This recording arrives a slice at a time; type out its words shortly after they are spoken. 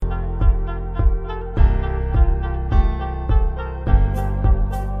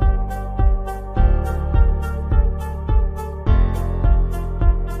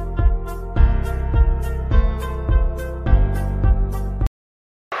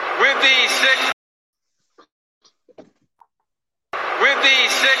With the sixth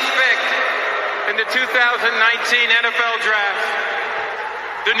pick in the 2019 NFL Draft,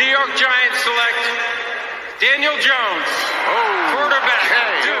 the New York Giants select Daniel Jones, quarterback.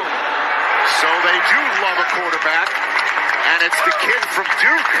 Okay. So they do love a quarterback, and it's the kid from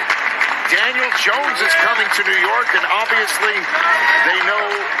Duke. Daniel Jones is coming to New York, and obviously they know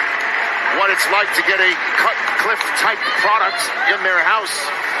what it's like to get a Cutcliffe-type product in their house.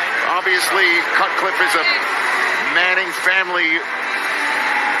 Obviously, Cutcliffe is a Manning family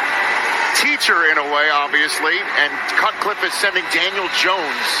teacher in a way, obviously, and Cutcliffe is sending Daniel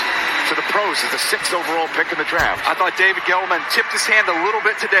Jones to the pros as the 6th overall pick in the draft. I thought David Gettleman tipped his hand a little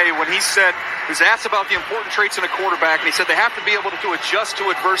bit today when he was asked about the important traits in a quarterback, and he said they have to be able to adjust to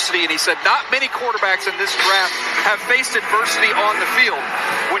adversity, and he said not many quarterbacks in this draft have faced adversity on the field.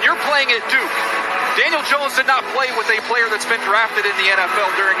 When you're playing at Duke, Daniel Jones did not play with a player that's been drafted in the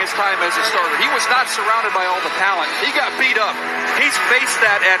NFL during his time as a starter. He was not surrounded by all the talent. He got beat up. He's faced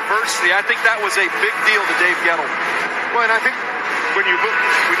that adversity. I think that was a big deal to Dave Gettleman. Well, and I think when you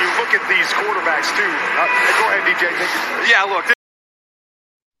look at these quarterbacks too. Go ahead, DJ. Yeah, look.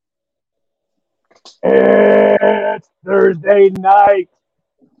 It's Thursday night,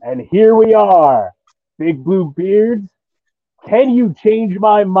 and here we are, Big Blue Beards. Can you change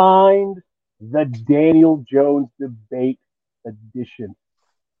my mind? The Daniel Jones debate edition.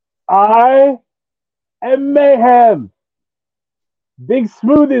 I am Mayhem. Big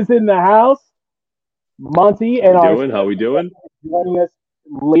Smooth is in the house. Monty and How we doing? Joining us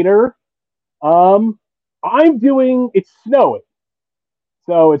later. It's snowing.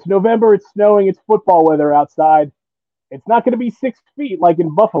 So it's November, it's snowing, it's football weather outside. It's not going to be 6 feet like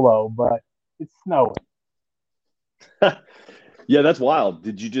in Buffalo, but it's snowing. Yeah, that's wild.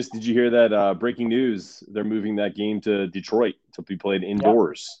 Did you hear that breaking news? They're moving that game to Detroit to be played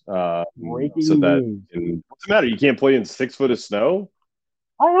indoors. Breaking news. What's the matter? You can't play in 6 foot of snow?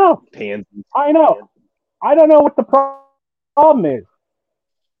 I know. Pansy. I know. I don't know what the problem is.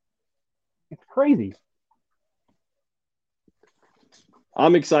 It's crazy.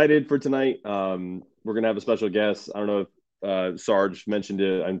 I'm excited for tonight. We're going to have a special guest. I don't know if Sarge mentioned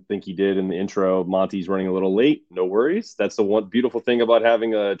it. I think he did in the intro. Monty's running a little late. No worries. That's the one beautiful thing about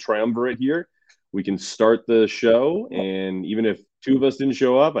having a triumvirate here. We can start the show, and even if 2 of us didn't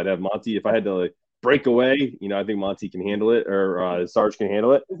show up, I'd have Monty. If I had to break away, I think Monty can handle it, or Sarge can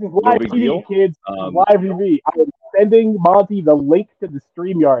handle it. This is live TV, kids. Live TV. I'm sending Monty the link to the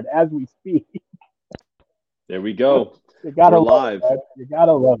StreamYard as we speak. There we go. You gotta We're live. You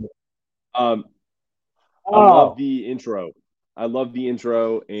gotta love it. I love the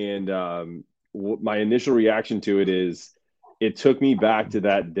intro. And my initial reaction to it is it took me back to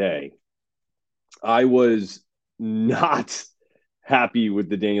that day. I was not happy with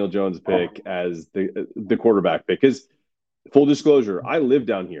the Daniel Jones pick as the quarterback pick. Because, full disclosure, I live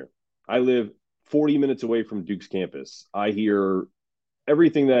down here. I live 40 minutes away from Duke's campus. I hear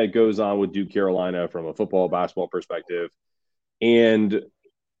everything that goes on with Duke Carolina from a football, basketball perspective. And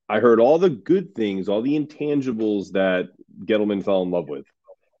I heard all the good things, all the intangibles that Gettleman fell in love with.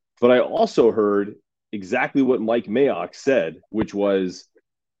 But I also heard exactly what Mike Mayock said, which was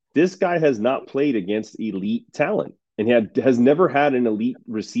this guy has not played against elite talent and has never had an elite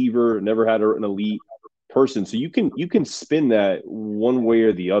receiver, never had an elite person. So you can spin that one way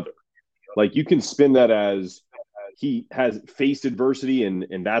or the other. Like you can spin that as he has faced adversity and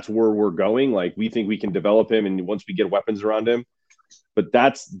that's where we're going. Like we think we can develop him, and once we get weapons around him. But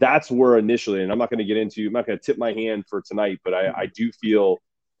that's where initially, and I'm not going to tip my hand for tonight, but I do feel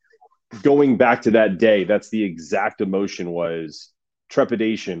going back to that day, that's the exact emotion was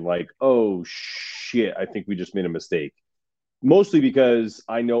trepidation. Like, oh shit, I think we just made a mistake. Mostly because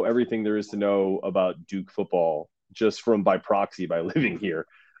I know everything there is to know about Duke football just from by proxy by living here.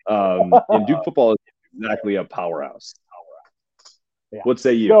 And Duke football is exactly a powerhouse. Yeah. What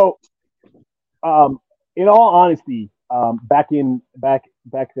say you? So, in all honesty, back then,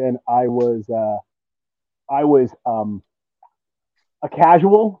 I was a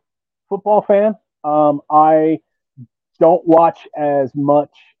casual football fan. I don't watch as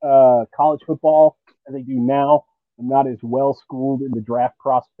much college football as I do now. I'm not as well schooled in the draft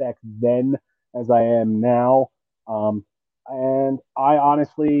prospects then as I am now. And I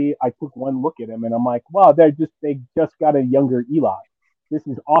took one look at him and I'm like, wow, they just got a younger Eli. This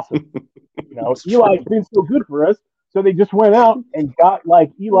is awesome. Eli's been so good for us. So they just went out and got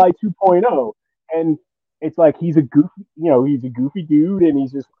like Eli 2.0. And it's like he's a goofy dude and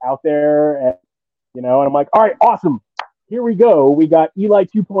he's just out there and I'm like, all right, awesome. Here we go. We got Eli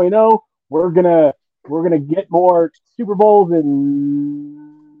 2.0. We're gonna get more Super Bowls and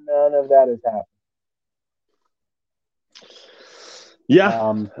none of that has happened.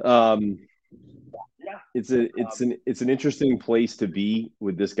 Yeah. It's an interesting place to be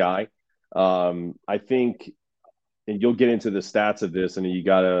with this guy. I think, and you'll get into the stats of this, and you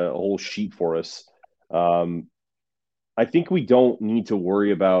got a whole sheet for us. I think we don't need to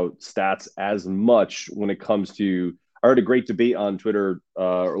worry about stats as much when it comes to. I heard a great debate on Twitter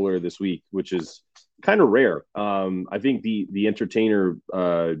earlier this week, which is kind of rare. I think the entertainer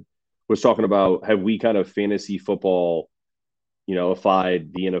was talking about, have we kind of fantasy football,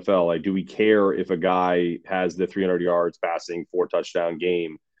 ified the NFL? Like, do we care if a guy has the 300 yards passing, 4-touchdown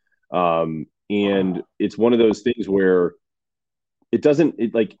game? And it's one of those things where it doesn't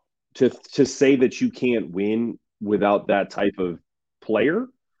to say that you can't win without that type of player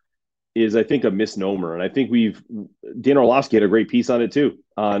is, I think, a misnomer. And I think Dan Orlovsky had a great piece on it too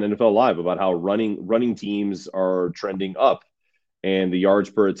on NFL Live about how running teams are trending up and the yards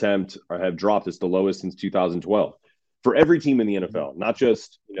per attempt have dropped. It's the lowest since 2012 for every team in the NFL, not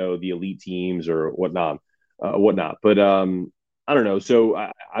just, the elite teams or whatnot. But I don't know. So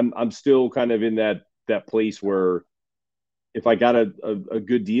I'm still kind of in that place where if I got a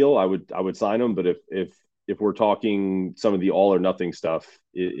good deal, I would sign him. But if we're talking some of the all or nothing stuff,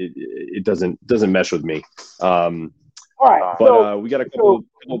 it doesn't mesh with me. All right, but we got a couple.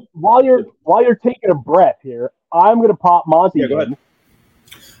 While you're taking a breath here, I'm gonna pop Monty. Yeah, go ahead.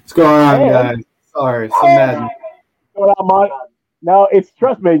 What's going on, guys? Sorry, some madness. What's going on, Monty? No,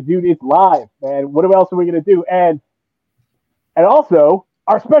 trust me, dude. It's live, man. What else are we gonna do? And also,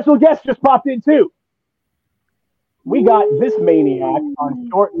 our special guest just popped in too. We got this maniac on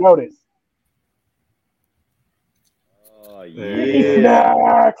short notice. Yeah.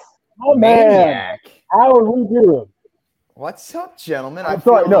 Snacks. Oh man, how are we doing? What's up, gentlemen? I'm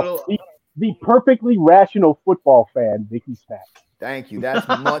sorry, the perfectly rational football fan, Vicky Snacks. Thank you. That's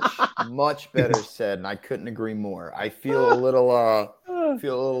much better said, and I couldn't agree more. I feel a little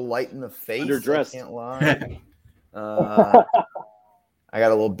light in the face. Underdressed. I can't lie. I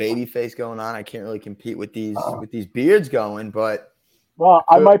got a little baby face going on. I can't really compete with these beards going, but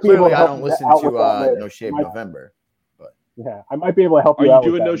I might be able to help. I don't listen to No Shave November. But yeah, I might be able to help you out. Are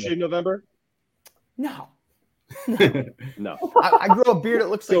you doing No Shave November? No. No. I grow a beard that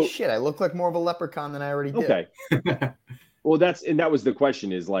looks like shit. I look like more of a leprechaun than I already did. Okay. Well, that was the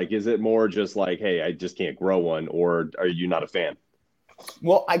question is it more just like, hey, I just can't grow one, or are you not a fan?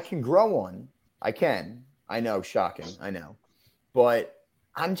 Well, I can grow one. I can. I know, shocking. I know. But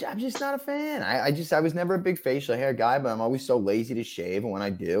I'm just not a fan. I was never a big facial hair guy, but I'm always so lazy to shave. And when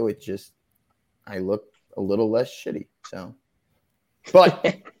I do, I look a little less shitty. So, but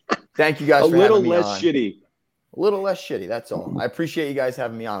thank you guys for having me on. A little less shitty. That's all. I appreciate you guys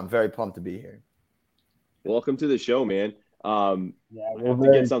having me on. I'm very pumped to be here. Welcome to the show, man. I have to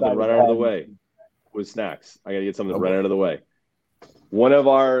very get something right out of the way with Snacks. I got to get something right out of the way. One of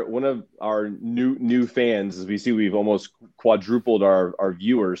our new fans, as we see, we've almost quadrupled our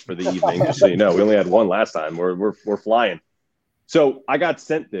viewers for the evening. Just so you know, we only had one last time. We're flying. So I got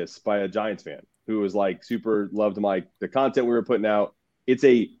sent this by a Giants fan who was like super loved the content we were putting out. It's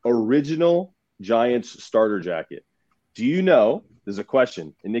a original Giants starter jacket. Do you know? There's a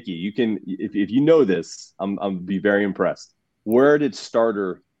question, and Nikki, you can if you know this, I'm be very impressed. Where did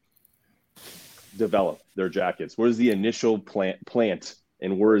Starter develop their jackets? Where's the initial plant,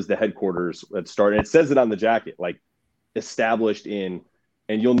 and where is the headquarters at Starter? And it says it on the jacket, like established in,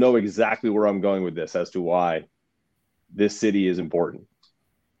 and you'll know exactly where I'm going with this as to why this city is important.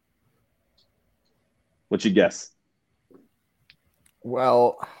 What's your guess?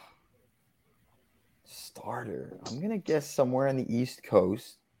 Well, Starter. I'm going to guess somewhere on the East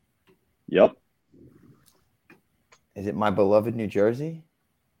Coast. Yep. Is it my beloved New Jersey?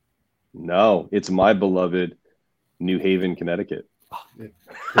 No, it's my beloved New Haven, Connecticut. The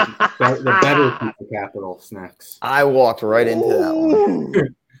better pizza capital, Snacks. I walked right into that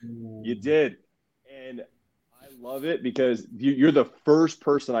one. You did. And I love it because you're the first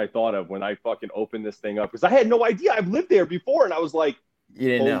person I thought of when I fucking opened this thing up. Because I had no idea. I've lived there before, and I was like, you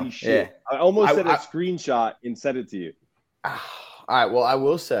didn't holy know. shit. Yeah. I almost sent a screenshot and sent it to you. All right. Well, I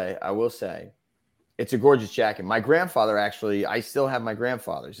will say, it's a gorgeous jacket. My grandfather I still have my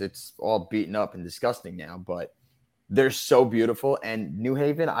grandfather's. It's all beaten up and disgusting now, but they're so beautiful. And New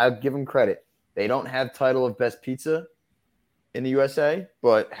Haven, I'll give them credit. They don't have title of best pizza in the USA,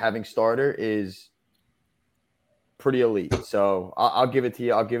 but having Starter is pretty elite. So I'll give it to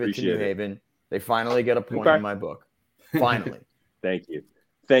you. I'll give it to New Haven. They finally get a point in my book. Finally. Thank you.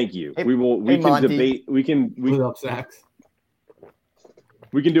 Hey, we can Monty. debate. We can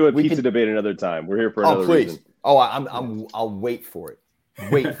do a pizza debate another time. We're here for another reason. I'll wait for it.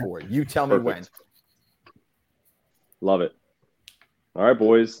 Wait for it. You tell me when. Love it. All right,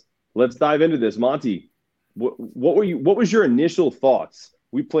 boys. Let's dive into this. Monty, what was your initial thoughts?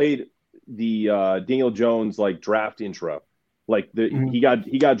 We played the Daniel Jones draft intro. He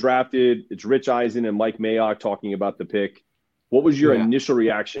got drafted. It's Rich Eisen and Mike Mayock talking about the pick. What was your initial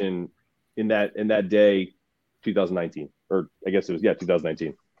reaction in that day, 2019? Or I guess it was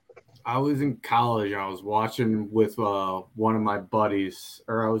 2019. I was in college. I was watching with one of my buddies,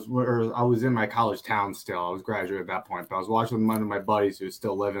 or I was in my college town still. I was graduating at that point, but I was watching with one of my buddies who was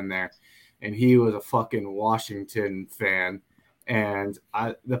still living there, and he was a fucking Washington fan. And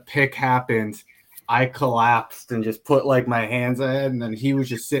the pick happened. I collapsed and just put my hands ahead, and then he was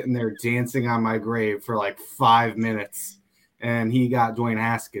just sitting there dancing on my grave for 5 minutes. And he got Dwayne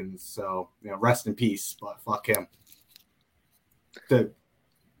Haskins, so rest in peace. But fuck him.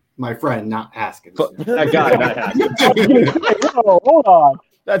 My friend, not Haskins. That guy, not Haskins. Hold on.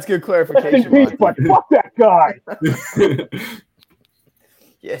 That's good clarification. Peace, but fuck that guy.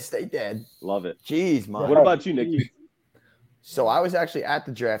 Yes, they did. Love it. Jeez, man. What about you, Nicky? So I was actually at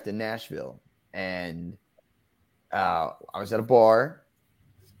the draft in Nashville, and I was at a bar,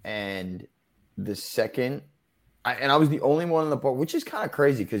 and the second, I was the only one in the bar, which is kind of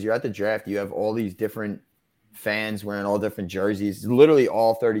crazy because you're at the draft, you have all these different fans wearing all different jerseys, literally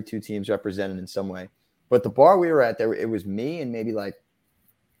all 32 teams represented in some way. But the bar we were at, it was me and maybe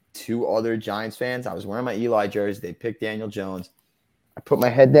 2 other Giants fans. I was wearing my Eli jersey. They picked Daniel Jones. I put my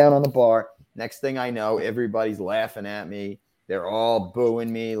head down on the bar. Next thing I know, everybody's laughing at me. They're all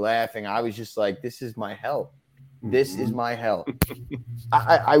booing me, laughing. I was just like, this is my hell. This is my hell.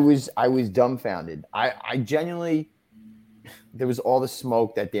 I was dumbfounded. I genuinely, there was all the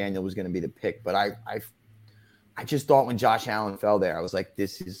smoke that Daniel was going to be the pick, but I just thought when Josh Allen fell there, I was like,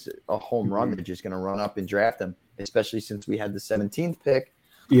 this is a home run. They're just going to run up and draft him, especially since we had the 17th pick.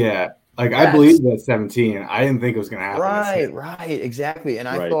 Yeah. I believed that 17. I didn't think it was going to happen. Right, exactly. And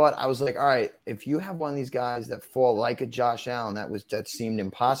I thought, I was like, all right, if you have one of these guys that fall like a Josh Allen, that seemed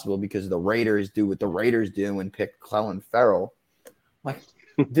impossible because the Raiders do what the Raiders do and pick Clelin Ferrell.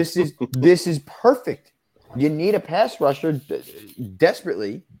 This is perfect. You need a pass rusher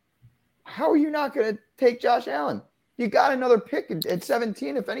desperately. How are you not going to take Josh Allen? You got another pick at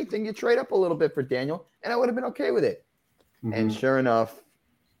 17. If anything, you trade up a little bit for Daniel, and I would have been okay with it. Mm-hmm. And sure enough,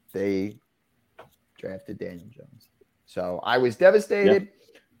 they drafted Daniel Jones. So I was devastated,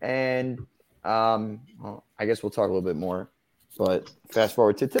 and well, I guess we'll talk a little bit more. But fast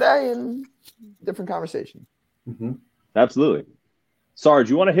forward to today and different conversation. Mm-hmm. Absolutely. Sarge,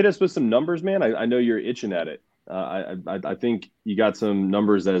 you want to hit us with some numbers, man? I know you're itching at it. I think you got some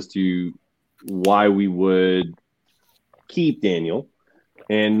numbers as to why we would keep Daniel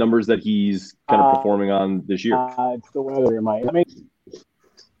and numbers that he's kind of performing on this year. It's the weather in Miami.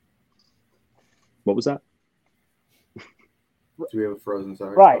 What was that? Do we have a frozen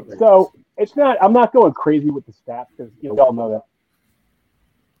Sarge? Right. So it's not. I'm not going crazy with the stats because we all know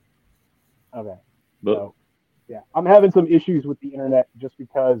that. Okay. But, so yeah, I'm having some issues with the internet just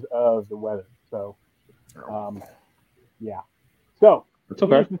because of the weather. So. Yeah. So it's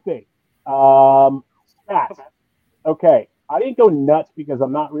okay. Here's the thing. Stats. Okay. I didn't go nuts because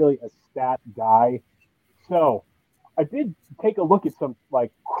I'm not really a stat guy. So I did take a look at some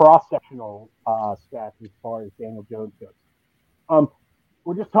cross-sectional stats as far as Daniel Jones goes.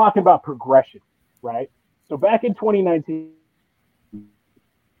 We're just talking about progression, right? So back in 2019,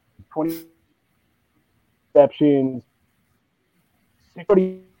 20 receptions,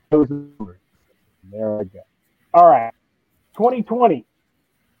 60 there I go. All right. 2020,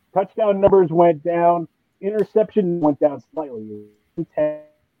 touchdown numbers went down. Interception went down slightly. 10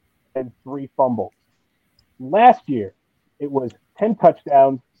 and 3 fumbles. Last year, it was 10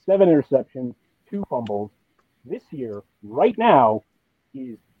 touchdowns, 7 interceptions, 2 fumbles. This year, right now,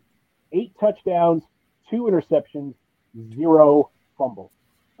 is 8 touchdowns, 2 interceptions, 0 fumbles.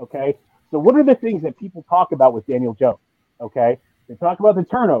 Okay? So what are the things that people talk about with Daniel Jones? Okay? They talk about the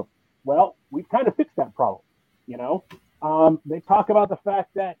turnover. Well, we've kind of fixed that problem, you know. They talk about the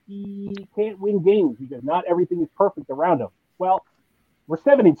fact that he can't win games because not everything is perfect around him. Well, we're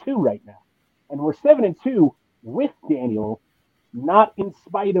 7-2 right now, and we're 7-2 with Daniel, not in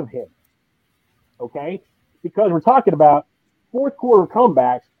spite of him. Okay, because we're talking about fourth quarter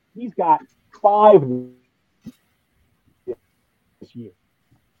comebacks. He's got 5 this year.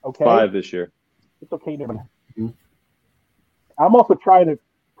 Okay, 5 this year. It's okay to. I'm also trying to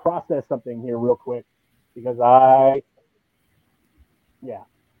process something here real quick because I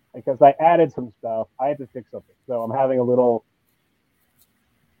added some stuff. I had to fix something. So I'm having a little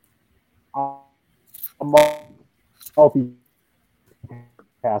multi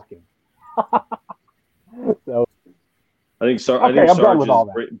multitasking. So I think I'm done with all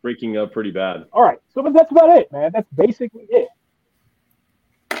is that. breaking up pretty bad. All right, so but that's about it, man. That's basically it.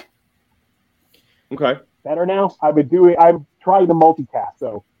 Okay. Better now. I'm trying to multitask,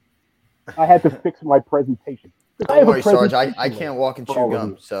 so I had to fix my presentation. I Don't have a worry, Sarge. I presentation can't walk and for chew all of gum,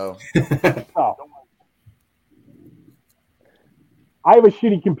 you. so Oh. I have a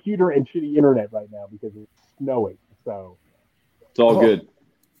shitty computer and shitty internet right now because it's snowing. So It's all good.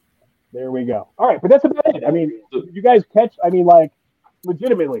 there we go. All right, but that's about it. I mean, did you guys catch? I mean, like,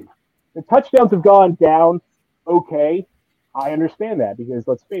 legitimately, the touchdowns have gone down. Okay, I understand that because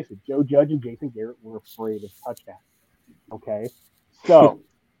let's face it, Joe Judge and Jason Garrett were afraid of touchdowns. Okay, so,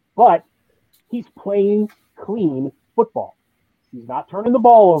 but he's playing clean football. He's not turning the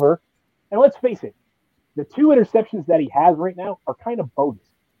ball over. And let's face it, the 2 interceptions that he has right now are kind of bogus.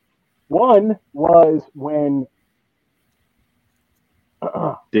 One was when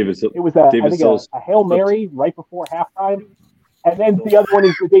it was a Hail Mary right before halftime. And then the other one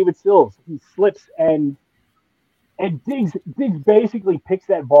is the David Sills. He slips and Diggs basically picks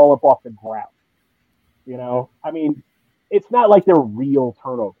that ball up off the ground. You know, I mean, it's not like they're real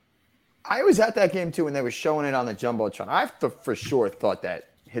turnovers. I was at that game too when they were showing it on the jumbotron. I for sure thought that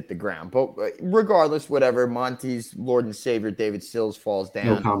hit the ground, but regardless, whatever. Monty's Lord and Savior David Sills falls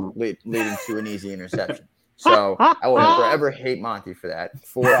down, leading to an easy interception. So I will forever hate Monty for that,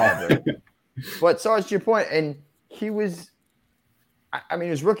 forever. But Sarge, to your point, and he was, I mean,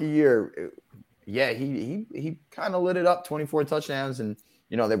 his rookie year, yeah, he kind of lit it up, 24 touchdowns, and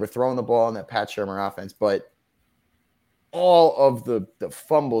they were throwing the ball in that Pat Shermer offense, but all of the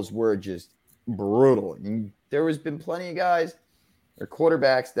fumbles were just brutal. And there has been plenty of guys or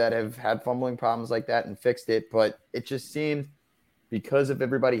quarterbacks that have had fumbling problems like that and fixed it, but it just seemed because of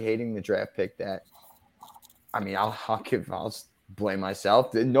everybody hating the draft pick that, I mean, I'll blame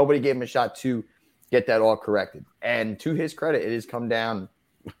myself. Nobody gave him a shot to get that all corrected. And to his credit, it has come down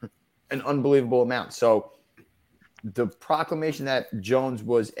an unbelievable amount. So the proclamation that Jones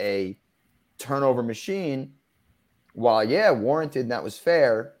was a turnover machine, while, warranted and that was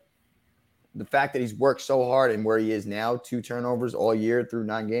fair, the fact that he's worked so hard and where he is now, 2 turnovers all year through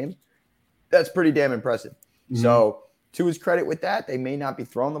 9 games, that's pretty damn impressive. Mm-hmm. So to his credit with that, they may not be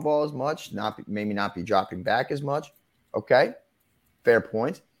throwing the ball as much, maybe not be dropping back as much. Okay, fair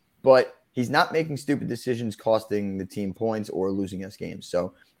point. But he's not making stupid decisions costing the team points or losing us games.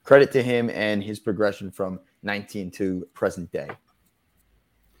 So credit to him and his progression from 19 to present day.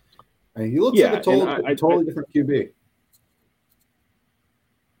 And he looks like a totally different QB.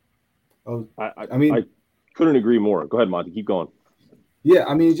 I couldn't agree more. Go ahead, Monty. Keep going. Yeah,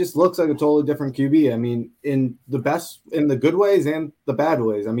 I mean, he just looks like a totally different QB. I mean, in the good ways and the bad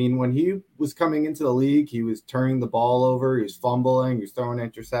ways. I mean, when he was coming into the league, he was turning the ball over, he was fumbling, he was throwing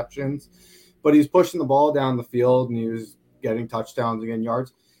interceptions, but he's pushing the ball down the field and he was getting touchdowns and getting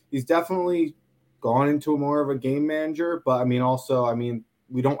yards. He's definitely gone into more of a game manager, but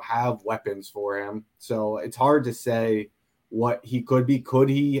we don't have weapons for him. So it's hard to say what he could be. Could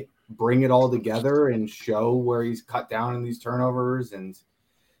he bring it all together and show where he's cut down in these turnovers and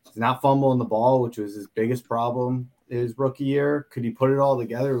he's not fumbling the ball, which was his biggest problem his rookie year? Could he put it all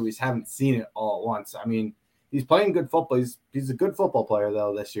together? We just haven't seen it all at once. I mean, he's playing good football. He's a good football player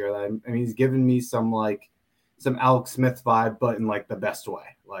though this year. I mean, he's given me some Alex Smith vibe, but in like the best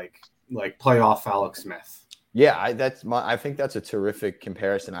way, like playoff Alex Smith. Yeah, I think that's a terrific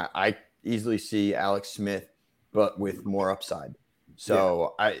comparison. I easily see Alex Smith, but with more upside.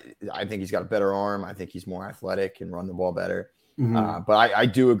 So yeah. I think he's got a better arm. I think he's more athletic and run the ball better. Mm-hmm. But I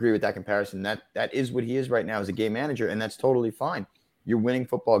do agree with that comparison. That is what he is right now as a game manager, and that's totally fine. You're winning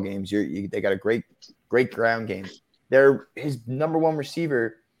football games. They got a great ground game. His number 1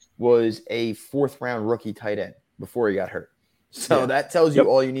 receiver was a 4th-round rookie tight end before he got hurt. So that tells you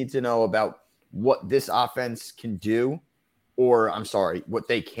all you need to know about what this offense can do, what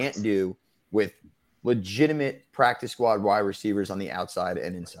they can't do with legitimate practice squad wide receivers on the outside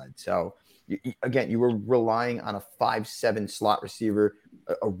and inside. So, you were relying on a 5'7" slot receiver,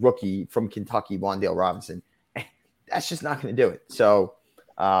 a rookie from Kentucky, Wan'Dale Robinson. That's just not going to do it. So,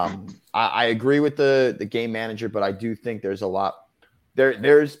 I agree with the game manager, but I do think there's a lot.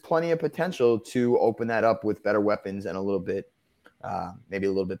 There's plenty of potential to open that up with better weapons and maybe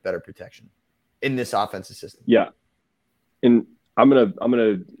a little bit better protection in this offensive system. Yeah, and I'm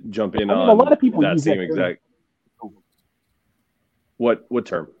gonna jump in on a lot of people that use same that exact. What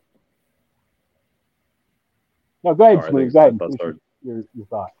term? No, go ahead, Smooth. Go ahead. Your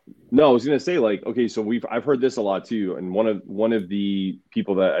thought. No, I was gonna say I've heard this a lot too, and one of the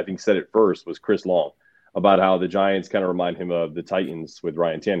people that I think said it first was Chris Long. about how the Giants kind of remind him of the Titans with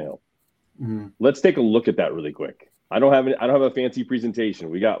Ryan Tannehill. Mm-hmm. Let's take a look at that really quick. I don't have a fancy presentation.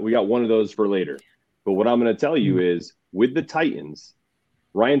 We got one of those for later. But what I'm going to tell you is with the Titans,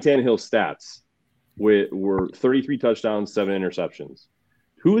 Ryan Tannehill's stats were 33 touchdowns, 7 interceptions.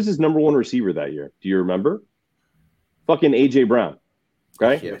 Who was his number one receiver that year? Do you remember? Fucking A.J. Brown.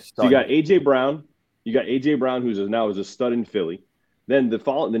 Okay? Yeah, so you got A.J. Brown. You got A.J. Brown, who's now a stud in Philly. Then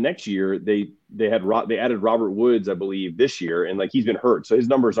the next year, they added Robert Woods, I believe, this year, and like he's been hurt, so his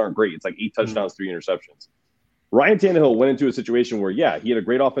numbers aren't great. It's like 8 touchdowns, 3 interceptions. Ryan Tannehill went into a situation where, yeah, he had a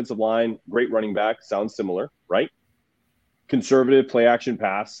great offensive line, great running back, sounds similar, right? Conservative play action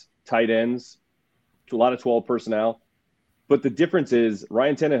pass, tight ends, a lot of 12 personnel. But the difference is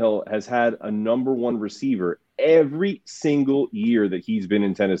Ryan Tannehill has had a number one receiver every single year that he's been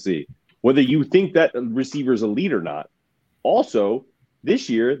in Tennessee, whether you think that receiver is elite or not. Also, this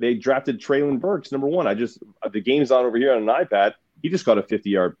year they drafted Traylon Burks, number one. The game's on over here on an iPad. He just got a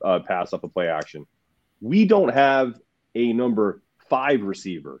 50-yard pass off a play action. We don't have a number 5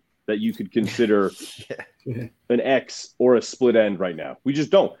 receiver that you could consider an X or a split end right now. We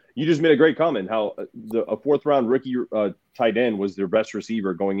just don't. You just made a great comment how a 4th-round rookie tight end was their best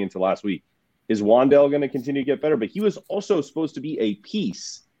receiver going into last week. Is Wandale going to continue to get better? But he was also supposed to be a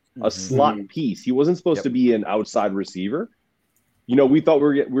piece, a slot piece. He wasn't supposed to be an outside receiver. You know, we thought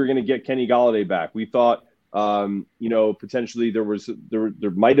we were going to get Kenny Golladay back. We thought, potentially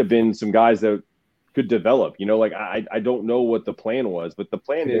there might have been some guys that could develop. You know, like I don't know what the plan was, but the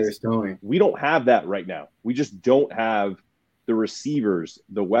plan is we don't have that right now. We just don't have the receivers,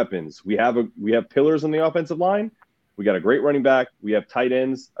 the weapons. We have pillars on the offensive line. We got a great running back. We have tight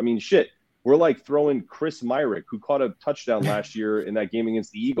ends. I mean, shit. We're like throwing Chris Myrick, who caught a touchdown last year in that game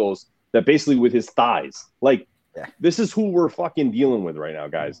against the Eagles, that basically with his thighs. Like, this is who we're fucking dealing with right now,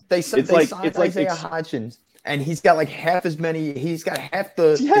 guys. They signed Isaiah Hodgins, and he's got like half as many. He's got half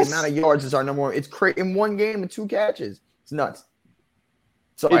the amount of yards as our number one. It's crazy in one game and 2 catches. It's nuts.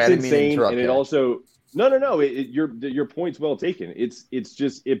 So it's insane, and it also no. Your point's well taken. It's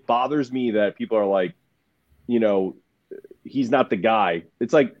just it bothers me that people are like, you know, he's not the guy.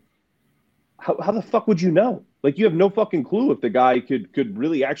 It's like, how the fuck would you know? Like, you have no fucking clue if the guy could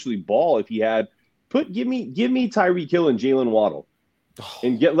really actually ball if he had. Give me Tyreek Hill and Jalen Waddle,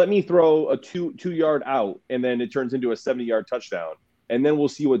 and let me throw a 2-yard out, and then it turns into a 70-yard touchdown, and then we'll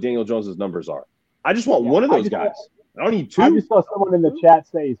see what Daniel Jones's numbers are. I just want one of those guys. I don't need 2. I just saw someone in the chat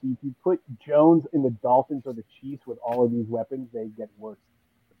say, so if you put Jones in the Dolphins or the Chiefs with all of these weapons, they get worse.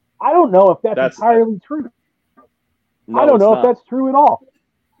 I don't know if that's entirely true. No, I don't know if that's true at all.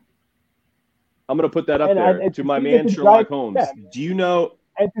 I'm going to put that up there to my man Sherlock Holmes. Do you know?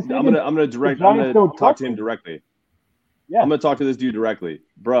 I'm going to talk to him directly. Yeah. I'm going to talk to this dude directly,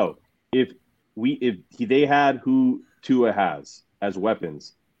 bro. If they had who Tua has as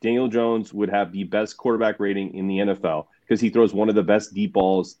weapons, Daniel Jones would have the best quarterback rating in the NFL because he throws one of the best deep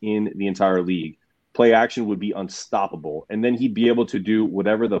balls in the entire league. Play action would be unstoppable, and then he'd be able to do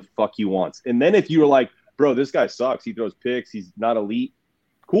whatever the fuck he wants. And then if you were like, bro, this guy sucks, he throws picks, he's not elite,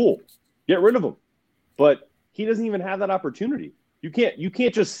 cool, get rid of him. But he doesn't even have that opportunity. You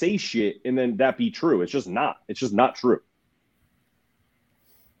can't just say shit and then that be true. It's just not true.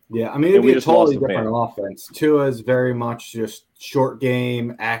 Yeah, I mean, it'd be a totally different offense. Tua's very much just short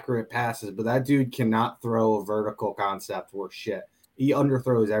game, accurate passes, but that dude cannot throw a vertical concept worth shit. He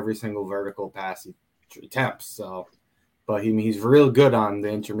underthrows every single vertical pass he attempts. So, but he's real good on the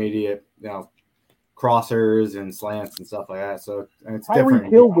intermediate, crossers and slants and stuff like that. So it's different. Tyreek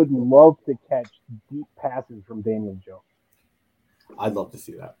Hill would love to catch deep passes from Daniel Jones. I'd love to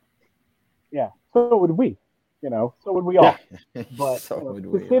see that. Yeah, so would we. So would we all. But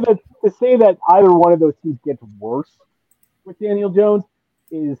to say that either one of those teams gets worse with Daniel Jones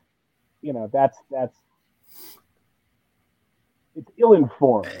is, that's it's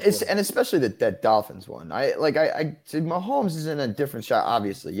ill-informed. And especially that Dolphins one. Mahomes is in a different shot,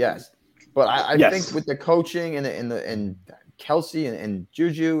 obviously, yes. But I think with the coaching and Kelsey and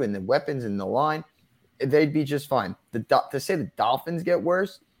Juju and the weapons and the line, they'd be just fine. To say the Dolphins get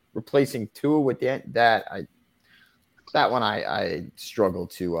worse, replacing Tua with that one I struggle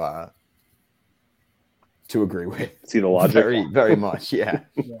to agree with. See the logic? Very, very much, yeah.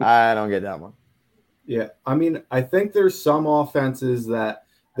 I don't get that one. Yeah, I mean, I think there's some offenses that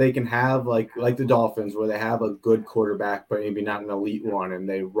they can have, like the Dolphins, where they have a good quarterback, but maybe not an elite one, and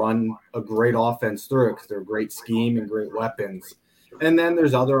they run a great offense through it because they're a great scheme and great weapons. And then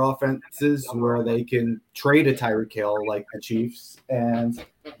there's other offenses where they can trade a Tyreek Hill, like the Chiefs, and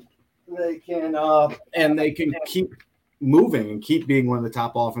they can keep moving and keep being one of the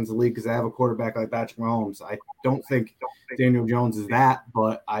top offenses in the league because they have a quarterback like Patrick Mahomes. I don't think Daniel Jones is that,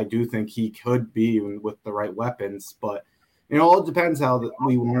 but I do think he could be with the right weapons. But it all depends how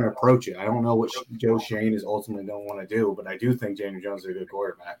we want to approach it. I don't know what Joe Shane is ultimately going to want to do, but I do think Daniel Jones is a good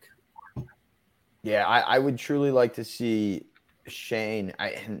quarterback. Yeah, I would truly like to see Shane.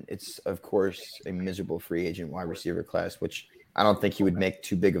 And it's, of course, a miserable free agent wide receiver class, which I don't think he would make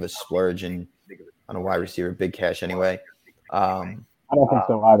too big of a splurge on a wide receiver, big cash anyway. I don't think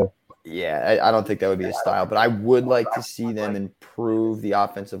so either. Yeah, I don't think that would be his style, but I would like to see them improve the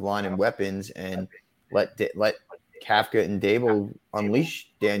offensive line and weapons and let Kafka and Dable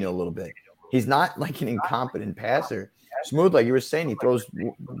unleash Daniel a little bit. He's not like an incompetent passer. Smooth, like you were saying, he throws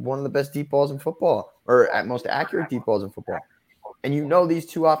one of the best deep balls in football, or at most accurate deep balls in football. And you know these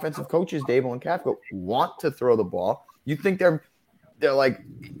two offensive coaches, Dable and Kafka, want to throw the ball. You think they're like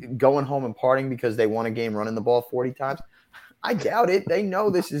going home and partying because they won a game running the ball 40 times? I doubt it. They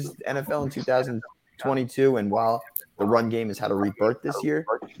know this is NFL in 2022, and while the run game has had a rebirth this year,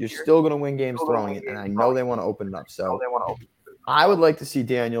 you're still going to win games throwing it, and I know they want to open it up. So I would like to see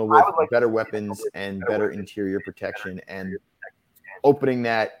Daniel with better weapons and better interior protection and opening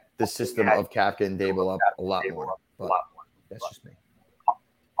the system of Kafka and Dable up a lot more. But that's just me.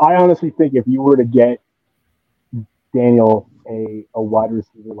 I honestly think if you were to get Daniel a wide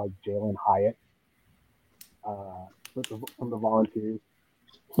receiver like Jalen Hyatt from the Volunteers,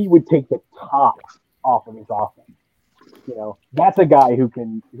 he would take the top off of his offense. You know, that's a guy who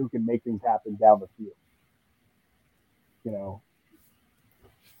can make things happen down the field. You know,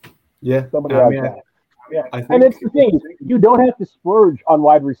 somebody like that. Yeah, and it's the thing. You don't have to splurge on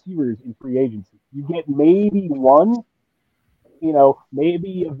wide receivers in free agency. You get maybe one, you know,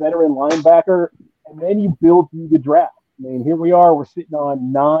 maybe a veteran linebacker, and then you build through the draft. I mean, here we are. We're sitting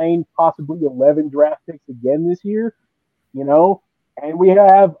on 9, possibly 11 draft picks again this year, you know, and we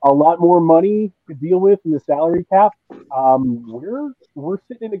have a lot more money to deal with in the salary cap. We're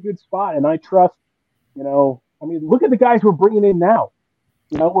sitting in a good spot, and I trust, you know, I mean, look at the guys we're bringing in now.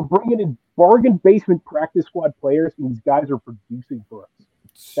 You know, we're bringing in bargain basement practice squad players, and these guys are producing for us.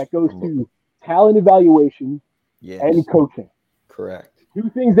 That goes to talent evaluation and coaching. Correct. 2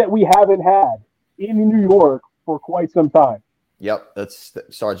 things that we haven't had in New York for quite some time. Yep,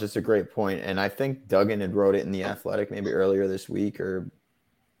 Sarge, that's a great point. And I think Duggan had wrote it in The Athletic maybe earlier this week or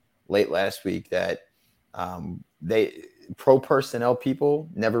late last week that pro personnel people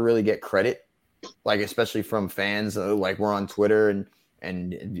never really get credit, like especially from fans. Like we're on Twitter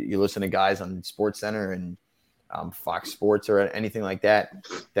and you listen to guys on SportsCenter and Fox Sports or anything like that,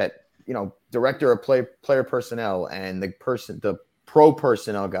 you know, director of player personnel and the pro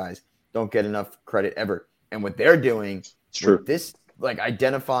personnel guys don't get enough credit ever. And what they're doing with this, like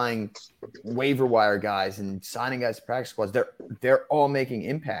identifying waiver wire guys and signing guys to practice squads, they're all making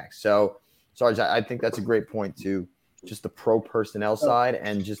impacts. So, Sarge, I think that's a great point too. Just the pro personnel side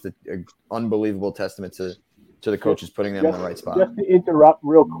and just an unbelievable testament to the coaches putting them in the right spot. Just to interrupt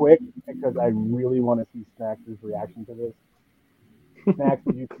real quick, because I really want to see Snacks' reaction to this. Snacks,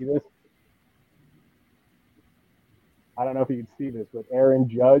 did you see this? I don't know if you can see this, but Aaron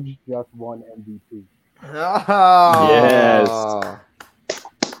Judge just won MVP. Oh. Yes.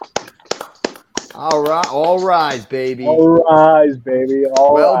 All right. All rise, baby. All rise, baby.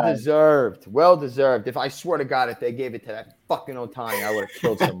 Well deserved. Well deserved. If I swear to God, if they gave it to that fucking Ohtani, I would have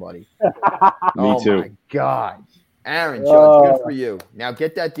killed somebody. Me too. Oh, my God. Aaron Judge, good for you. Now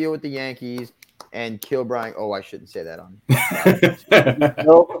get that deal with the Yankees and kill Brian. Oh, I shouldn't say that on.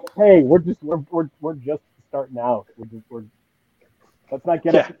 No, hey, we're just starting out. Let's not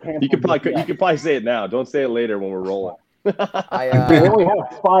get us canceled. You could probably say it now. Don't say it later when we're rolling. We only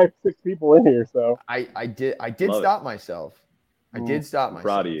have 5-6 people in here, so I did stop myself. I did stop myself.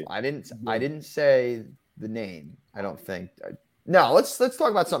 Proud of you. I didn't say the name. I don't think. No, let's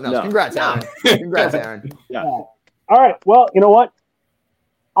talk about something else. No. Congrats, Aaron. Congrats, Aaron. Yeah. All right. Well, you know what?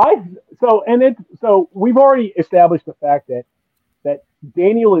 So we've already established the fact that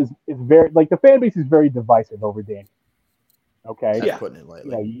Daniel is very, like, the fan base is very divisive over Daniel. Okay. That's putting it lightly.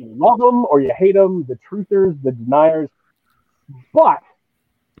 You know, you love him or you hate him, the truthers, the deniers. But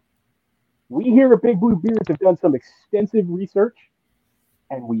we here at Big Blue Beards have done some extensive research,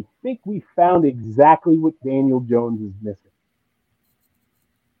 and we think we found exactly what Daniel Jones is missing.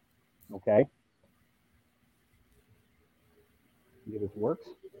 Okay? See if this works.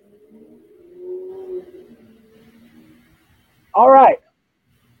 All right.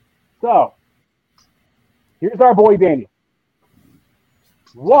 So, here's our boy Daniel.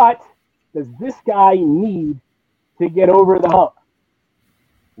 What does this guy need to get over the hump?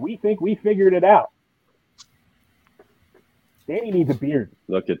 We think we figured it out. Danny needs a beard.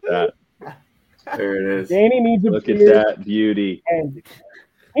 Look at that. There it is. Danny needs a Look beard. at that beauty. And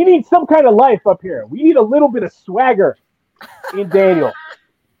he needs some kind of life up here. We need a little bit of swagger in Daniel.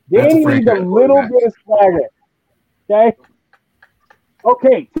 Danny needs a little bit of swagger. Okay?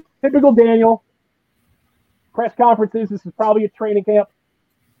 Okay, typical Daniel. Press conferences. This is probably a training camp.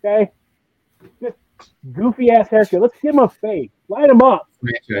 Okay? Just goofy ass haircut. Let's give him a fade. Light him up.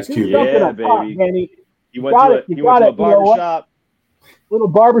 That's Do cute. something Yeah, up top, baby. Danny. He went to a barber shop. Little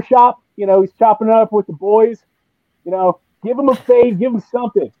barbershop. You know, he's chopping it up with the boys. You know, give him a fade. Give him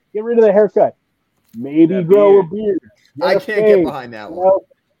something. Get rid of the haircut. Maybe That grow beard. a beard. I can't get behind that one.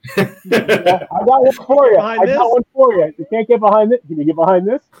 I got one for you. Behind this? got one for you. You can't get behind this. Can you get behind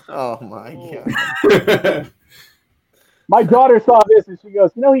this? Oh my god. My daughter saw this and she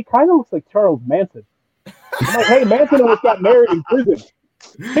goes, you know, he kind of looks like Charles Manson. I'm like, hey, Manson almost got married in prison.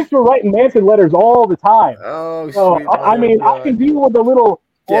 Kids were writing Manson letters all the time. Oh, So, sweet I mean, God. I can deal with a little.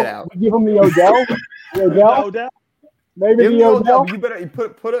 Get out. Give him the Odell. The Odell. Odell? Maybe Give him the the Odell. Odell. You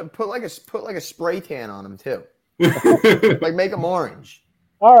better put like a spray tan on him too. Like make him orange.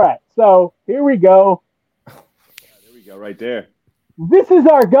 All right. So here we go. There we go, right there. This is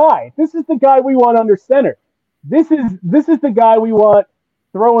our guy. This is the guy we want under center. This is the guy we want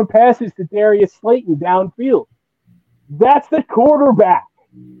throwing passes to Darius Slayton downfield. That's the quarterback.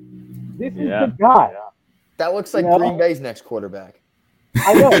 This is the guy. That looks like Green Bay's next quarterback.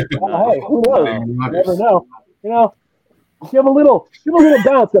 I know. Hey, who knows? You never know. You know, give a little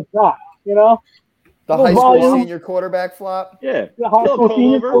bounce up top. You know, The high school senior quarterback flop. Yeah. the high school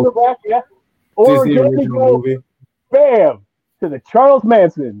senior quarterback. Yeah. Or Disney can we original go movie. bam to the Charles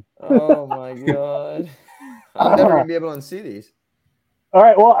Manson? Oh my god. I'm never gonna be able to unsee these. All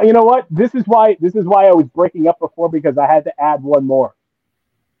right. Well, you know what? This is why I was breaking up before, because I had to add one more.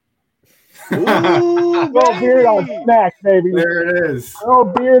 Ooh, No beard on snacks, baby. There it is. No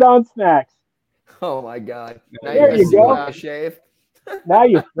beard on snacks. Oh my god. Now There you you see go. why I shave. Now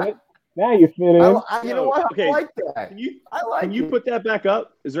you fit. Now you fit in. You know what? Okay. I like that. Can you put that back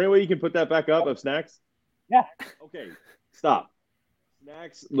up? Is there any way you can put that back up of Snacks? Yeah. Okay, stop.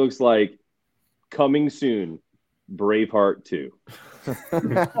 Snacks looks like coming soon, Braveheart 2.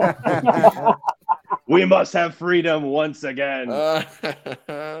 We must have freedom once again.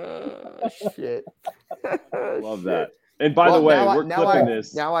 Shit. Love that. And by the way, we're clipping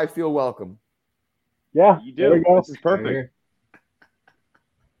this. Now I feel welcome. Yeah. You There we do. go. This is perfect.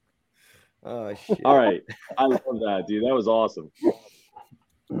 Oh shit. All right. I love that, dude. That was awesome.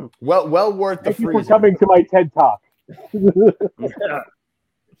 Well worth the Thank you for freezing. coming to my TED Talk.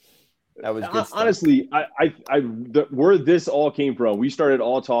 That was good stuff. Honestly, where this all came from, we started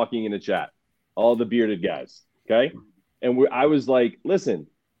all talking in the chat, all the bearded guys, okay? And I was like, listen,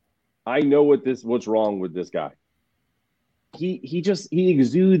 I know what's wrong with this guy. He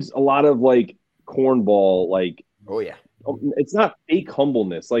exudes a lot of like cornball, like, Oh yeah. it's not fake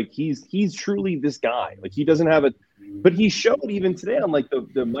humbleness. Like he's truly this guy. Like he doesn't have but he showed even today on like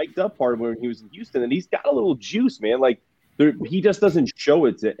the mic'd up part when he was in Houston, and he's got a little juice, man. Like he just doesn't show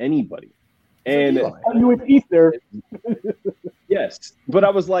it to anybody. And You with Easter. yes, but I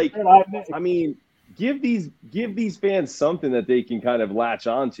was like, I mean, give these fans something that they can kind of latch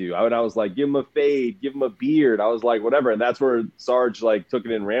onto. I was like, give them a fade, give them a beard. I was like, whatever, and that's where Sarge like took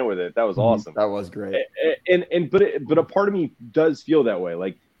it and ran with it. That was awesome. That was great. But a part of me does feel that way.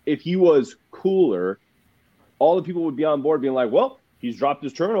 Like if he was cooler, all the people would be on board being like, well, he's dropped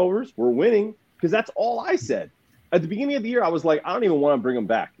his turnovers, we're winning, because that's all I said. At the beginning of the year, I was like, I don't even want to bring him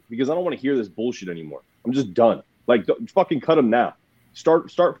back because I don't want to hear this bullshit anymore. I'm just done. Like, fucking cut him now.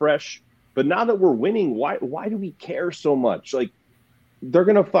 Start fresh. But now that we're winning, why do we care so much? Like, they're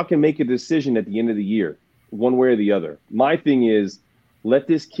going to fucking make a decision at the end of the year, one way or the other. My thing is, let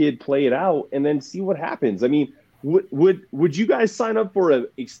this kid play it out and then see what happens. I mean, would you guys sign up for an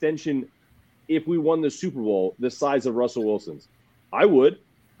extension if we won the Super Bowl the size of Russell Wilson's? I would.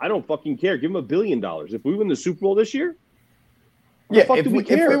 I don't fucking care. Give him $1 billion. If we win the Super Bowl this year, If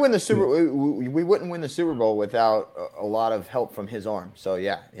we win the Super Bowl, we wouldn't win the Super Bowl without a lot of help from his arm. So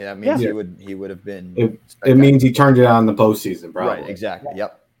that means he would have been. It means he turned it on in the postseason, probably. Right, exactly.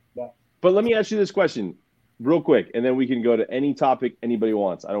 Yep. But let me ask you this question real quick, and then we can go to any topic anybody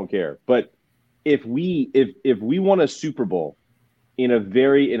wants. I don't care. But if we won a Super Bowl in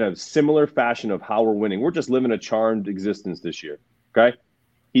a similar fashion of how we're winning, we're just living a charmed existence this year. Okay,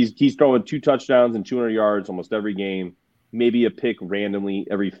 he's throwing 2 touchdowns and 200 yards almost every game, maybe a pick randomly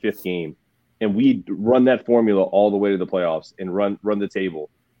every 5th game, and we run that formula all the way to the playoffs and run the table.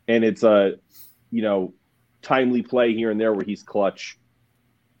 And it's a timely play here and there where he's clutch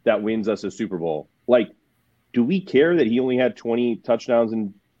that wins us a Super Bowl. Like, do we care that he only had 20 touchdowns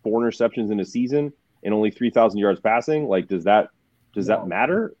and 4 interceptions in a season and only 3,000 yards passing? Like, does that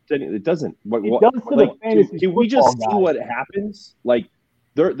matter? It doesn't. It does to like, the fantasy can we just football see guys. what happens? Like,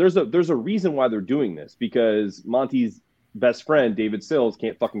 there's a reason why they're doing this, because Monty's best friend David Sills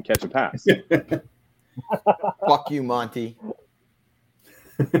can't fucking catch a pass. Fuck you, Monty.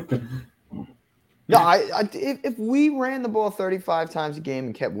 No, if we ran the ball 35 times a game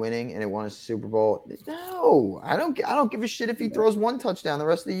and kept winning and it won a Super Bowl, no, I don't give a shit if he throws 1 touchdown the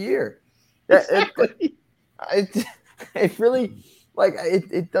rest of the year. Exactly. It really, like,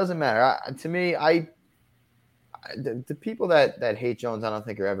 it doesn't matter. To me, the people that hate Jones, I don't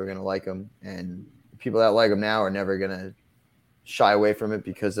think are ever going to like him, and people that like him now are never going to shy away from it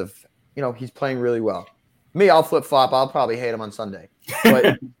because of, he's playing really well. Me, I'll flip flop. I'll probably hate him on Sunday,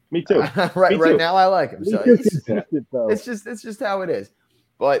 but Me too. right now I like him. So it's just how it is.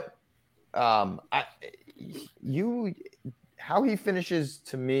 But how he finishes,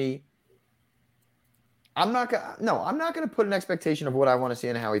 to me, I'm not gonna put an expectation of what I want to see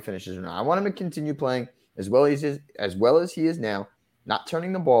in how he finishes or not. I want him to continue playing as well as he is now, not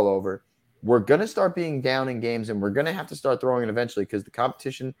turning the ball over. We're gonna start being down in games, and we're gonna have to start throwing it eventually because the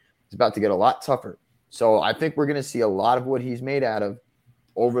competition is about to get a lot tougher. So I think we're gonna see a lot of what he's made out of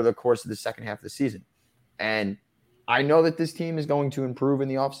over the course of the second half of the season. And I know that this team is going to improve in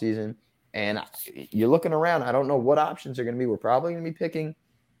the offseason. And you're looking around, I don't know what options are going to be. We're probably going to be picking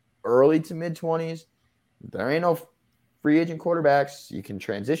early to mid-20s. There ain't no free agent quarterbacks. You can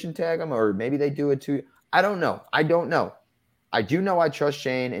transition tag them, or maybe they do it too. I don't know. I do know I trust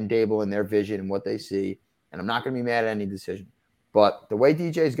Shane and Dable and their vision and what they see, and I'm not going to be mad at any decision. But the way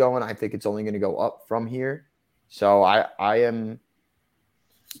DJ's going, I think it's only going to go up from here. So I am –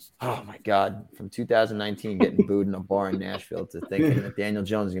 oh, my God, from 2019 getting booed in a bar in Nashville to thinking that Daniel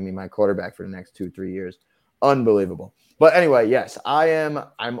Jones is going to be my quarterback for the next 2-3 years. Unbelievable. But anyway, yes, I'm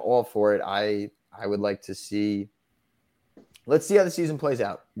all for it. I would like to see – let's see how the season plays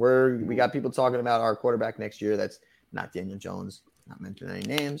out. We got people talking about our quarterback next year. That's not Daniel Jones. Not mentioning any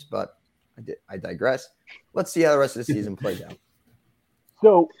names, but I digress. Let's see how the rest of the season plays out.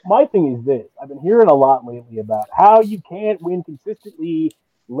 So my thing is this. I've been hearing a lot lately about how you can't win consistently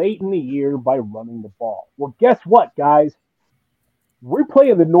late in the year by running the ball. Well, guess what, guys? We're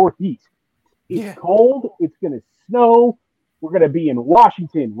playing the Northeast. It's cold. It's going to snow. We're going to be in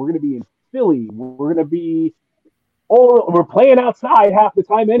Washington. We're going to be in Philly. We're going to be we're playing outside half the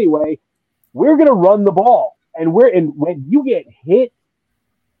time anyway. We're going to run the ball. And when you get hit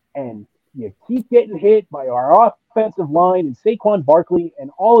and you keep getting hit by our offensive line and Saquon Barkley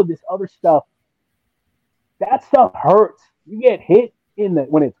and all of this other stuff, that stuff hurts. You get hit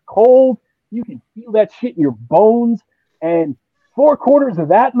when it's cold, you can feel that shit in your bones. And 4 quarters of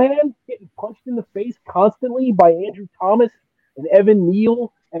that, man, getting punched in the face constantly by Andrew Thomas and Evan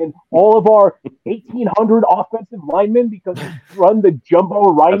Neal and all of our 1,800 offensive linemen because we run the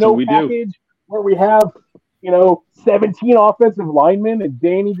jumbo rhino package where we have, 17 offensive linemen and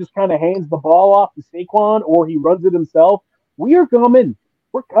Danny just kind of hands the ball off to Saquon or he runs it himself. We are coming.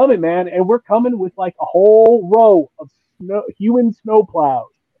 We're coming, man. And we're coming with like a whole row of human snowplows.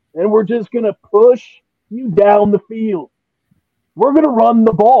 And we're just going to push you down the field. We're going to run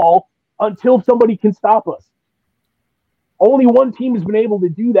the ball until somebody can stop us. Only one team has been able to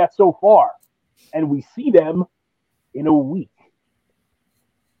do that so far. And we see them in a week.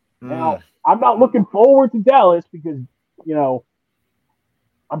 Now, I'm not looking forward to Dallas because,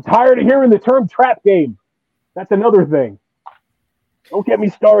 I'm tired of hearing the term trap game. That's another thing. Don't get me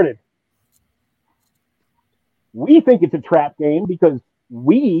started. We think it's a trap game because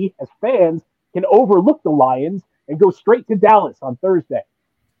we, as fans, can overlook the Lions and go straight to Dallas on Thursday.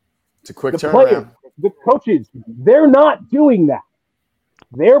 It's a quick turnaround. Players, the coaches, they're not doing that.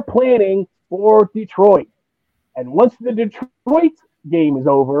 They're planning for Detroit. And once the Detroit game is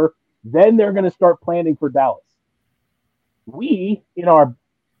over, then they're going to start planning for Dallas. We, in our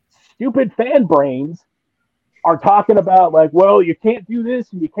stupid fan brains, are talking about like, well, you can't do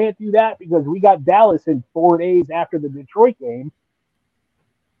this and you can't do that because we got Dallas in 4 days after the Detroit game.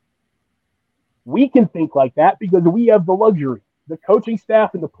 We can think like that because we have the luxury. The coaching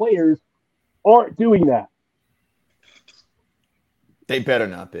staff and the players aren't doing that. They better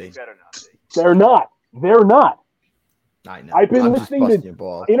not be. They're not. I know. I've been listening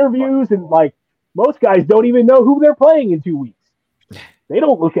to interviews and like most guys don't even know who they're playing in 2 weeks. They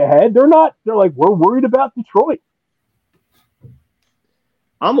don't look ahead. They're like, we're worried about Detroit.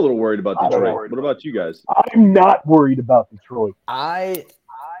 I'm a little worried about Detroit. What about you guys? I'm not worried about Detroit. I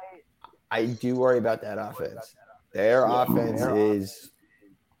do worry about that offense. Their offense is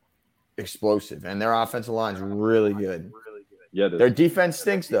explosive, and their offensive line is really good. Yeah, Their defense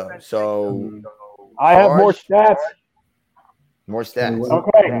stinks though. So I have more stats. More stats.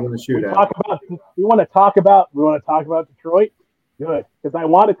 Okay. We want to talk about Detroit. Good, because I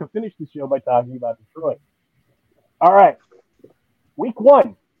wanted to finish the show by talking about Detroit. All right. Week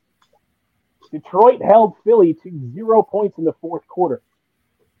 1. Detroit held Philly to 0 points in the fourth quarter.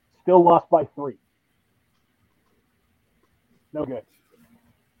 Still lost by 3. No good.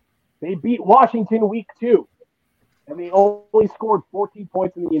 They beat Washington week 2, and they only scored 14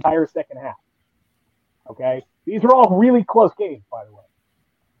 points in the entire second half. Okay? These are all really close games, by the way.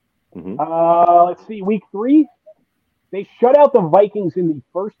 Let's see. Week 3, they shut out the Vikings in the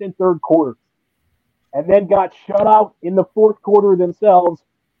first and third quarters, and then got shut out in the fourth quarter themselves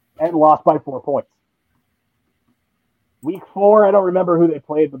and lost by 4 points. Week 4, I don't remember who they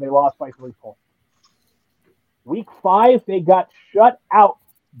played, but they lost by 3 points. Week 5, they got shut out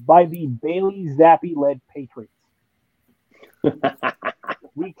by the Bailey Zappi-led Patriots.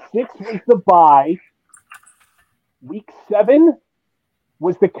 Week 6 was the bye. Week 7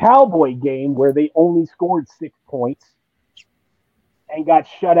 was the Cowboy game where they only scored 6 points and got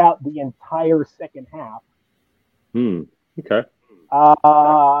shut out the entire second half. Okay.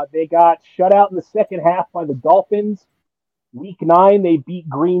 They got shut out in the second half by the Dolphins. Week 9, they beat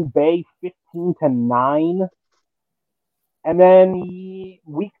Green Bay 15-9. And then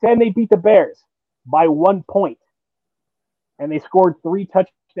week 10, they beat the Bears by 1 point. And they scored 3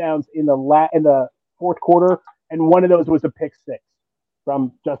 touchdowns in the fourth quarter, and one of those was a pick 6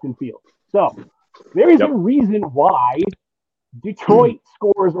 from Justin Fields. So there is a reason why Detroit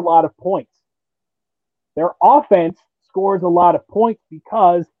scores a lot of points. Their offense scores a lot of points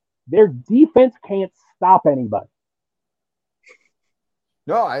because their defense can't stop anybody.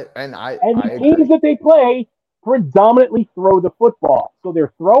 And the teams that they play predominantly throw the football. So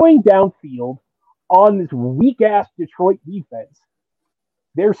they're throwing downfield on this weak-ass Detroit defense.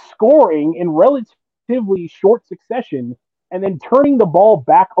 They're scoring in relatively short succession and then turning the ball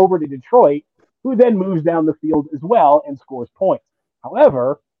back over to Detroit, who then moves down the field as well and scores points.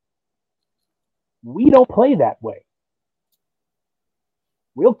 However, we don't play that way.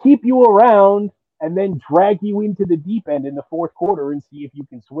 We'll keep you around and then drag you into the deep end in the fourth quarter and see if you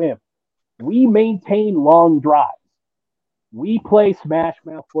can swim. We maintain long drives. We play smash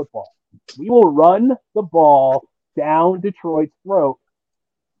mouth football. We will run the ball down Detroit's throat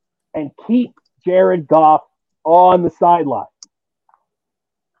and keep Jared Goff on the sideline.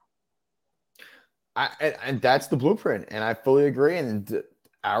 And that's the blueprint, and I fully agree. And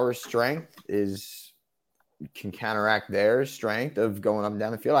our strength can counteract their strength of going up and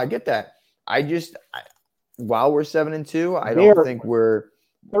down the field. I get that. While we're 7-2, I don't think we're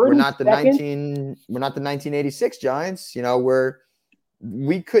not the 1986 Giants. You know,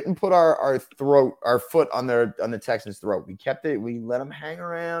 we couldn't put our foot on the Texans' throat. We kept it. We let them hang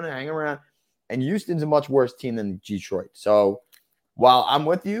around. And Houston's a much worse team than Detroit. So while I'm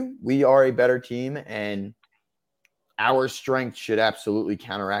with you, we are a better team, and our strength should absolutely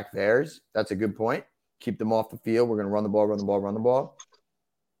counteract theirs. That's a good point. Keep them off the field. We're going to run the ball.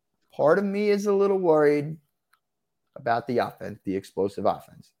 Part of me is a little worried about the offense, the explosive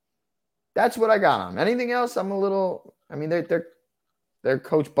offense. That's what I got on. Anything else? I'm a little. I mean, their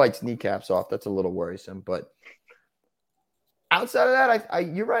coach bites kneecaps off. That's a little worrisome. But outside of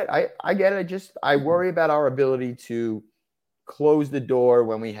that, you're right. I get it. I worry about our ability to close the door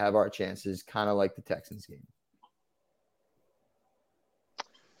when we have our chances, kind of like the Texans game.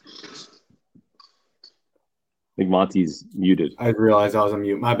 I think Monty's muted. I realized I was on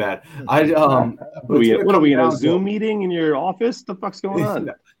mute. My bad. What are we in a Zoom meeting in your office? The fuck's going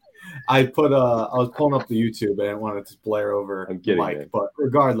on? I was pulling up the YouTube and I didn't want it to blare over the mic. But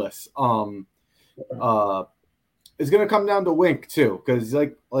regardless, it's gonna come down to Wink too, because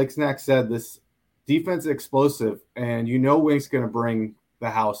like Snack said, this defense is explosive, and Wink's gonna bring the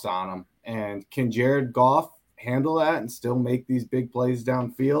house on him. And can Jared Goff handle that and still make these big plays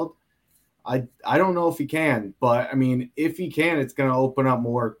downfield? I don't know if he can, but I mean, if he can, it's going to open up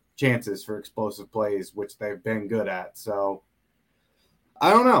more chances for explosive plays, which they've been good at. So I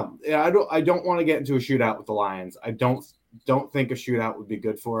don't know. Yeah, I don't want to get into a shootout with the Lions. I don't think a shootout would be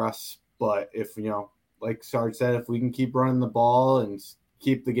good for us. But if like Sarge said, if we can keep running the ball and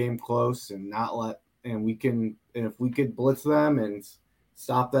keep the game close and if we could blitz them and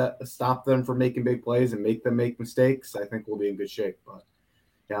stop them from making big plays and make them make mistakes, I think we'll be in good shape. But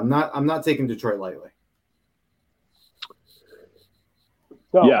yeah, I'm not taking Detroit lightly.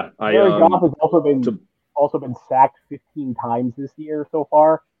 So Jared Goff has also been sacked 15 times this year so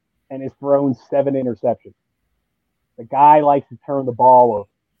far, and has thrown 7 interceptions. The guy likes to turn the ball over.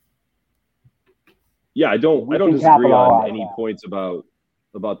 Yeah, I don't We can disagree on capitalize any that. points about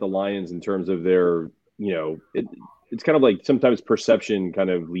the Lions in terms of their, it's kind of like sometimes perception kind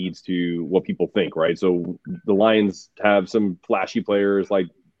of leads to what people think, right? So the Lions have some flashy players like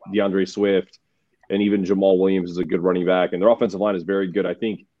DeAndre Swift, and even Jamal Williams is a good running back, and their offensive line is very good. I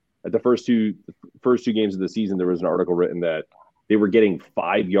think at the first two games of the season, there was an article written that they were getting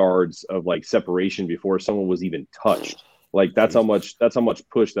 5 yards of like separation before someone was even touched. Like that's how much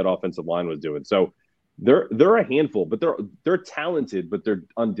push that offensive line was doing. So they're a handful, but they're talented, but they're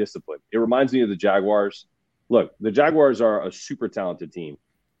undisciplined. It reminds me of the Jaguars. Look, the Jaguars are a super talented team,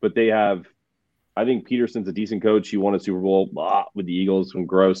 but they have, I think Peterson's a decent coach. He won a Super Bowl with the Eagles from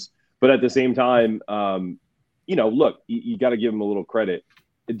gross. But at the same time, look, you got to give him a little credit.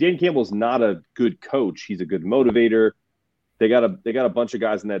 Dan Campbell's not a good coach. He's a good motivator. They got a bunch of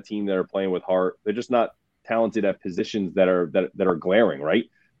guys in that team that are playing with heart. They're just not talented at positions that are glaring, right?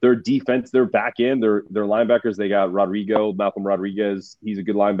 Their defense, their back end, their linebackers, they got Malcolm Rodriguez. He's a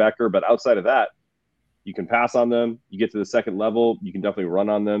good linebacker. But outside of that, you can pass on them. You get to the second level, you can definitely run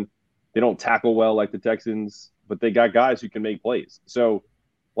on them. They don't tackle well like the Texans, but they got guys who can make plays. So,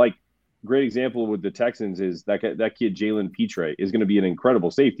 like, great example with the Texans is that kid Jalen Petre is going to be an incredible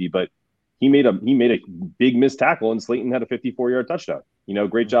safety, but he made a big missed tackle, and Slayton had a 54-yard touchdown.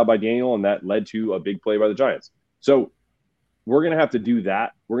 Great job by Daniel, and that led to a big play by the Giants. So we're going to have to do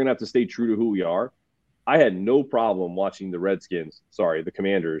that. We're going to have to stay true to who we are. I had no problem watching the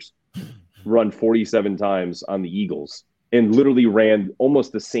Commanders, run 47 times on the Eagles and literally ran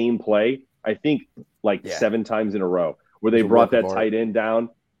almost the same play, I think, 7 times in a row, where they brought that tight end down.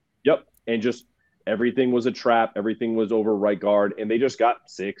 Yep. And just everything was a trap. Everything was over right guard. And they just got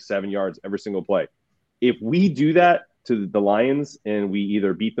 6-7 yards every single play. If we do that to the Lions and we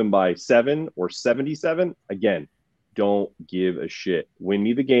either beat them by 7 or 77, again, don't give a shit. Win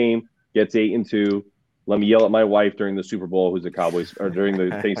me the game, get to 8-2. Let me yell at my wife during the Super Bowl, who's a Cowboys, or during the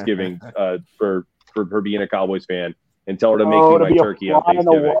Thanksgiving for her being a Cowboys fan, and tell her to make me my turkey on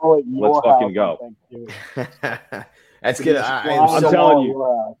Thanksgiving. Let's fucking go. That's good. I'm telling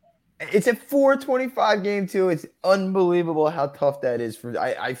you. It's a 4:25 game too. It's unbelievable how tough that is.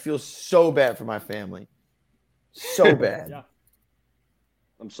 I feel so bad for my family. So bad. Yeah.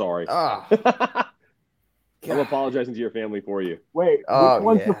 I'm sorry. I'm apologizing to your family for you. Wait, which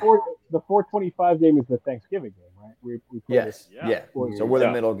one's the 4:25 game? Is the Thanksgiving game, right? We yes. Yeah. So we're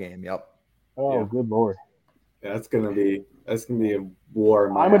the middle game. Yep. Oh, yeah. Good Lord. Yeah, that's gonna be a war.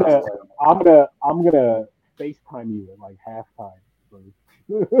 In my I'm gonna FaceTime you at like halftime.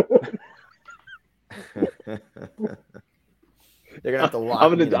 They're gonna have to lock.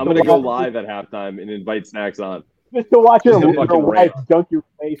 I'm gonna go live at halftime and invite Snacks on. Just to watch your wife dunk your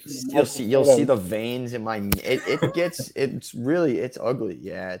face. You'll see the veins in my. It's ugly.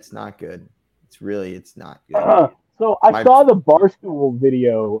 Yeah, it's not good. It's not good. So I saw the Barstool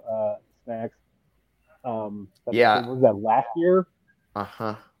video, Snacks. Was that last year?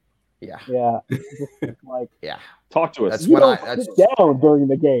 Yeah. Yeah. Yeah. Talk to us. That's when I sit down during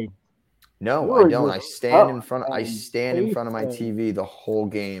the game. No, I don't. I stand in front of my TV the whole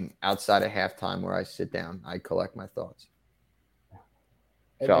game outside of halftime, where I sit down. I collect my thoughts.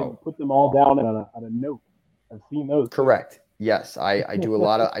 And put them all down on a note. I've seen those. Correct. Yes, I do a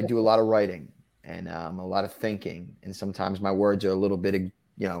lot of writing and a lot of thinking, and sometimes my words are a little bit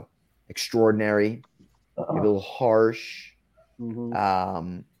extraordinary, a little harsh. Mm-hmm.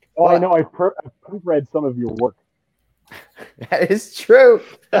 I know. I've proofread some of your work. That is true.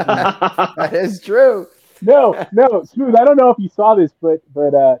 That is true. No, Smooth. I don't know if you saw this, but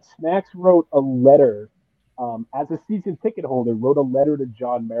Snacks wrote a letter as a season ticket holder. Wrote a letter to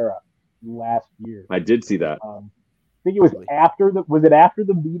John Mara last year. I did see that. I think it was after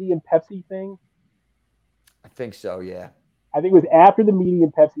the Meaty and Pepsi thing? I think so. Yeah. I think it was after the Meaty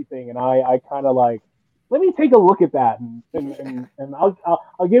and Pepsi thing, and I kind of let me take a look at that, and I'll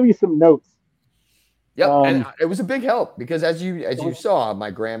give you some notes. Yep, and it was a big help because as you saw,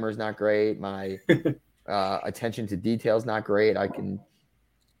 my grammar is not great. My attention to detail is not great. I can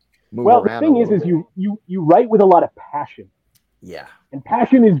move around. Well, the thing is you write with a lot of passion. Yeah, and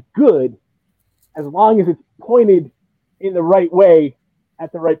passion is good as long as it's pointed in the right way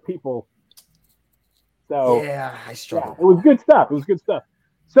at the right people. So yeah, I struggle. Yeah, it was good stuff.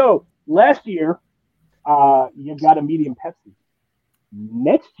 So last year, you got a medium Pepsi.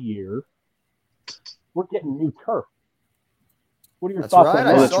 Next year, we're getting new turf. What are your thoughts on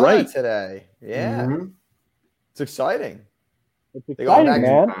that? I saw that today. Yeah. Mm-hmm. It's exciting. It's exciting,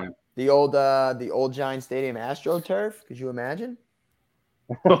 man. The old Giant Stadium AstroTurf. Could you imagine?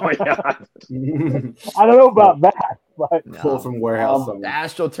 Oh my God. I don't know about that. But Pull from warehouse. The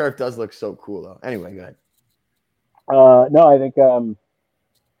AstroTurf does look so cool, though. Anyway, go ahead. no, I think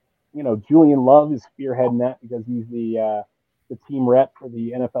Julian Love is spearheading that because he's the team rep for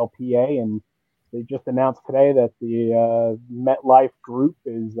the NFLPA, and they just announced today that the MetLife group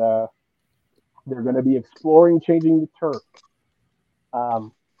is they're going to be exploring changing the turf.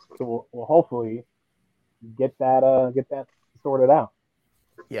 So we'll hopefully get that sorted out.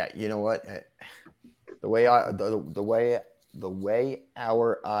 Yeah, you know what? The way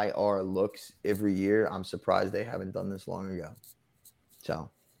our IR looks every year, I'm surprised they haven't done this long ago.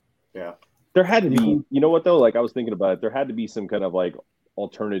 So, yeah, there had to be. You know what though? Like I was thinking about it, there had to be some kind of like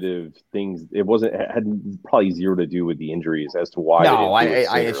alternative things. It had probably zero to do with the injuries as to why. No,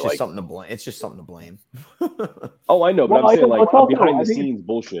 it's just something to blame. It's just something to blame. Oh, I know, but I'm saying like behind the scenes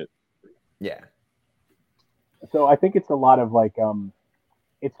bullshit. Yeah. So I think it's a lot of like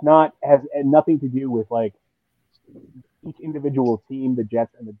it's has nothing to do with like each individual team, the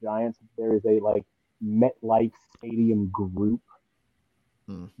Jets and the Giants. There is a like MetLife Stadium group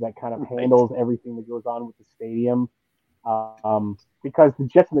that kind of handles everything that goes on with the stadium. Because the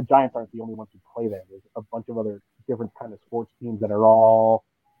Jets and the Giants aren't the only ones who play there. There's a bunch of other different kind of sports teams that are all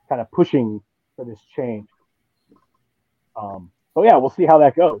kind of pushing for this change. So yeah, we'll see how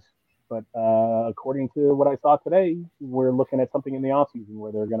that goes. But according to what I saw today, we're looking at something in the offseason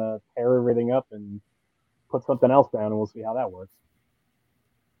where they're going to tear everything up and put something else down, and we'll see how that works.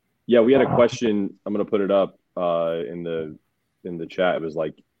 Yeah, we had a question. I'm going to put it up in the chat. It was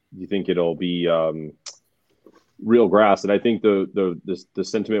like, do you think it'll be real grass? And I think the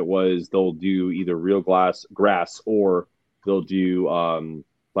sentiment was they'll do either real grass or they'll do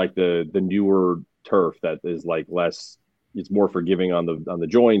like the newer turf that is like less. It's more forgiving on the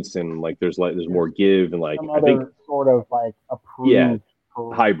joints, and like there's more give, and like I think sort of like approved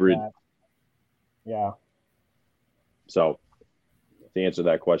hybrid. Yeah. So to answer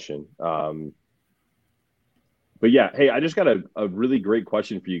that question, but yeah, hey, I just got a really great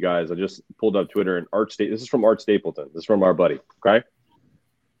question for you guys. I just pulled up Twitter, and this is from Art Stapleton. This is from our buddy. Okay,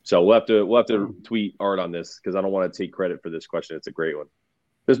 so we'll have to tweet Art on this because I don't want to take credit for this question. It's a great one.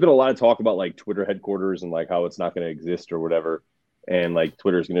 There's been a lot of talk about like Twitter headquarters and like how it's not going to exist or whatever, and like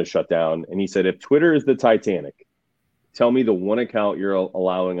Twitter is going to shut down. And he said, if Twitter is the Titanic, tell me the one account you're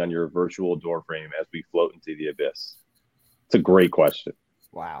allowing on your virtual doorframe as we float into the abyss. It's a great question.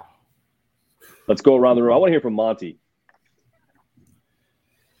 Wow. Let's go around the room. I want to hear from Monty.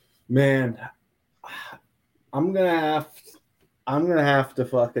 Man, I'm gonna have to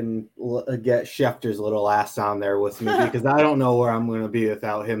fucking get Schefter's little ass on there with me because I don't know where I'm gonna be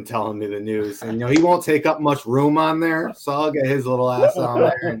without him telling me the news. And he won't take up much room on there, so I'll get his little ass on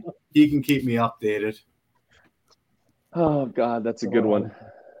there, and he can keep me updated. Oh God, that's a good one.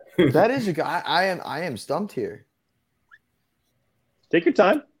 That is a guy. I am stumped here. Take your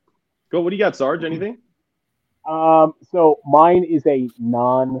time. Go. What do you got, Sarge? Anything? So mine is a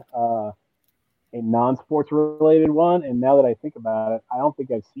non-sports related one, and now that I think about it, I don't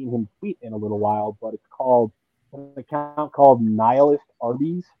think I've seen him tweet in a little while, but it's an account called Nihilist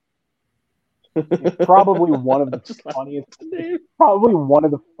Arby's. It's probably one of the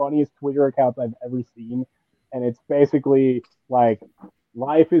funniest Twitter accounts I've ever seen, and it's basically like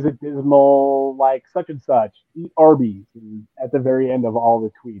life is a dismal, like such and such, eat Arby's, and at the very end of all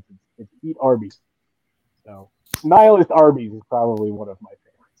the tweets, it's eat Arby's. So Nihilist Arby's is probably one of my favorites.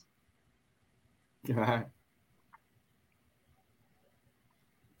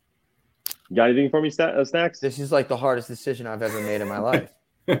 Got anything for me, Snacks? This is like the hardest decision I've ever made in my life.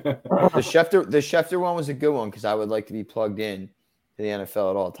 The Schefter one was a good one because I would like to be plugged in to the NFL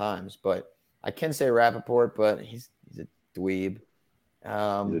at all times. But I can say Rappaport, but he's a dweeb. He's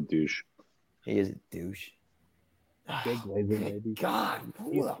a douche. He is a douche. Big laser, baby. God,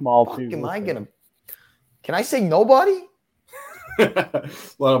 he's small too. Can I say nobody? Let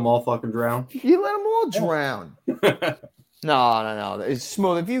them all fucking drown. You let them all drown. No. It's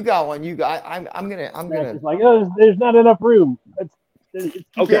smooth. If you got one, I'm gonna. It's like, there's not enough room. It's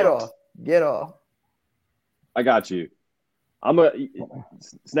okay. Get off. I got you.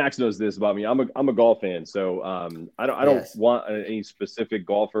 Snacks knows this about me. I'm a golf fan, so I don't want any specific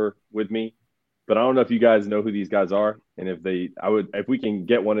golfer with me, but I don't know if you guys know who these guys are, and if we can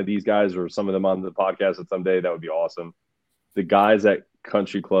get one of these guys or some of them on the podcast at someday, that would be awesome. The guys at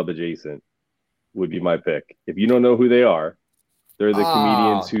Country Club Adjacent would be my pick. If you don't know who they are, they're the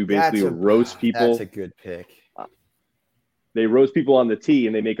comedians who basically roast people. That's a good pick. They roast people on the tee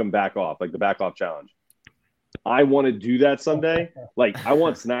and they make them back off, like the back off challenge. I want to do that someday. Like, I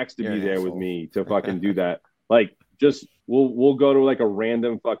want Snacks to be there with me to fucking do that. Like, just we'll go to like a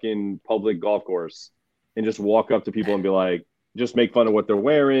random fucking public golf course and just walk up to people and be like, just make fun of what they're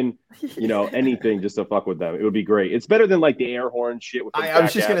wearing, anything just to fuck with them. It would be great. It's better than like the air horn shit. With I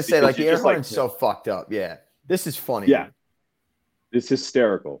was just going to say, like, the air horn's like, so fucked up. Yeah. This is funny. Yeah. It's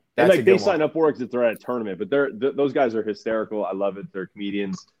hysterical. That's and like they one. sign up for it because they're at a tournament, but those guys are hysterical. I love it. They're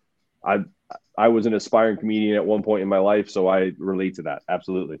comedians. I was an aspiring comedian at one point in my life, so I relate to that.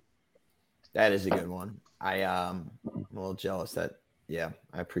 Absolutely. That is a good one. I'm a little jealous that,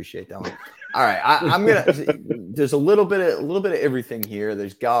 I appreciate that one. All right. I'm going to, there's a little bit of everything here.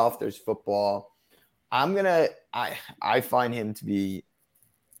 There's golf, there's football. I find him to be,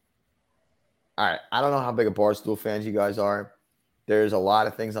 all right. I don't know how big a Barstool fans you guys are. There's a lot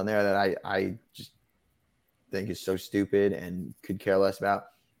of things on there that I just think is so stupid and could care less about.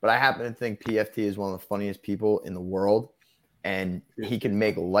 But I happen to think PFT is one of the funniest people in the world. And he can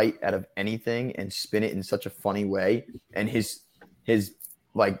make light out of anything and spin it in such a funny way. And his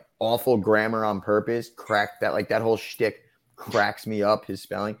like awful grammar on purpose that whole shtick cracks me up, his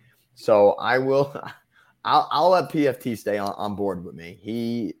spelling. So I'll let PFT stay on board with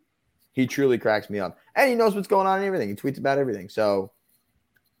me. He truly cracks me up. And he knows what's going on and everything. He tweets about everything. So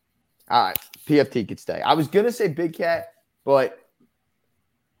all right, PFT could stay. I was gonna say Big Cat, but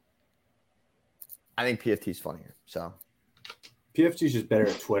I think PFT's funnier. So PFT's just better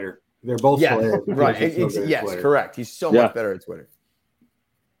at Twitter. They're both hilarious. Right. Yes, correct. He's so much better at Twitter.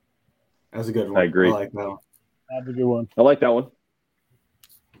 That's a good one. I agree. I like that one. That's a good one. I like that one.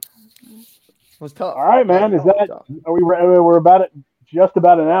 What's tough? All right, man. We're just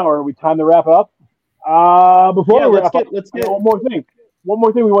about an hour. Are we time to wrap up? Before we wrap up, let's get one more thing. One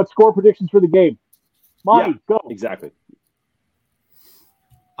more thing. We want score predictions for the game. Monty, go. Exactly.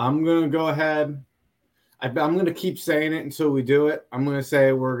 I'm going to go ahead. I'm going to keep saying it until we do it. I'm going to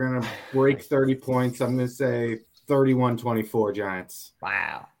say we're going to break 30 points. I'm going to say 31-24 Giants.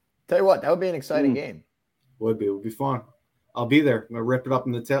 Wow. Tell you what, that would be an exciting game. Would be. It would be fun. I'll be there. I'm going to rip it up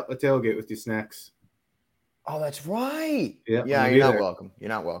in the tailgate with you, Snacks. Oh, that's right. Yeah, you're not welcome. You're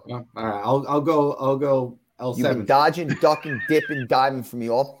not welcome. All right, I'll go L7. You've been dodging, ducking, dipping, diving from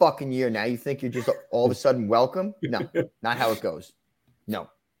me all fucking year. Now you think you're just all of a sudden welcome? No, not how it goes. No.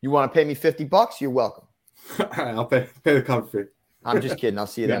 You want to pay me $50? You're welcome. All right, I'll pay the cover fee. I'm just kidding. I'll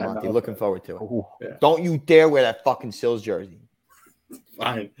see you then, Monty. Looking forward to it. Yeah. Don't you dare wear that fucking Sills jersey.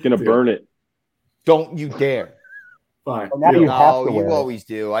 Fine. Gonna burn it. Don't you dare. Fine. Well, now you always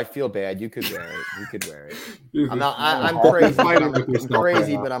do. I feel bad. You could wear it. I'm crazy. I'm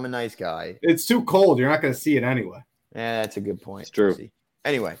crazy, but I'm a nice guy. It's too cold. You're not going to see it anyway. Yeah, that's a good point. It's true.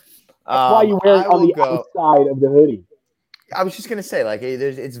 Anyway. That's why you wear it on the outside of the hoodie. I was just going to say, like,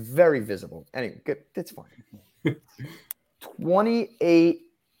 it's very visible. Anyway, good. That's fine.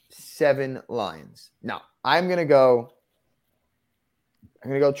 28-7 Lions. Now, I'm going to go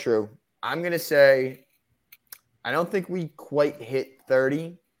true. I'm going to say I don't think we quite hit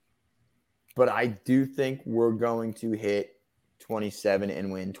 30, but I do think we're going to hit 27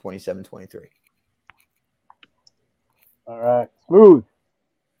 and win 27-23. All right. Smooth.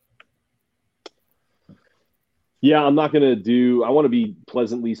 Yeah, I'm not going to do – I want to be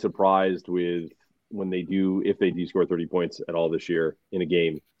pleasantly surprised with if they do score 30 points at all this year in a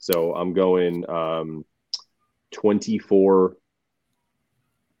game. So I'm going 24-16,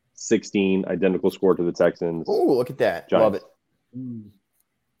 identical score to the Texans. Oh, look at that. Giants. Love it.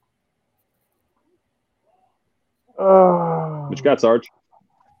 What you got, Sarge?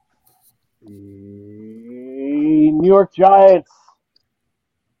 New York Giants.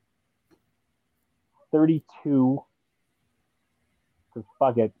 32. Because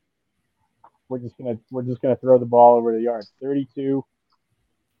fuck it. We're just gonna throw the ball over the yard. 32.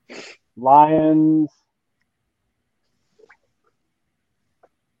 Lions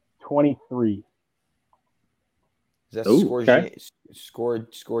 23. Is that Scorigami?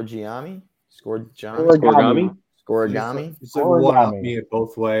 Scorigami? You said one up me at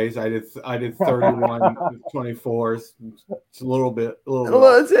both ways. I did 31-24. It's a little bit.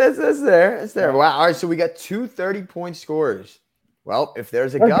 It's there. It's there. Wow. All right. So we got 2 30-point scores. Well, if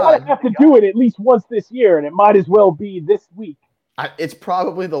there's a God, I have to do it at least once this year, and it might as well be this week. It's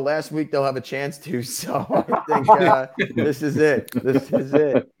probably the last week they'll have a chance to. So I think this is it. This is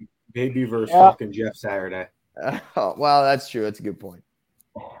it. Baby versus fucking Jeff Saturday. Well, that's true. That's a good point.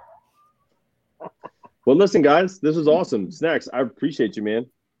 Well, listen, guys, this is awesome. Snacks, I appreciate you, man.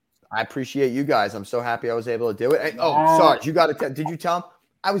 I appreciate you guys. I'm so happy I was able to do it. Sarge, you got to did you tell him?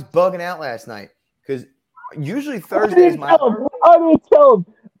 I was bugging out last night because usually Thursday is my. I didn't tell him.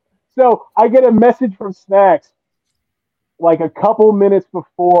 So I get a message from Snacks like a couple minutes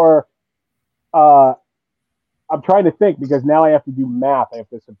before I'm trying to think because now I have to do math. I have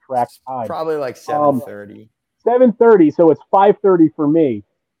to subtract time. Probably like 7:30. 7:30, so it's 5:30 for me.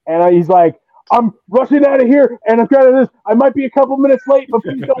 And he's like, I'm rushing out of here, and I'm trying to this. I might be a couple minutes late, but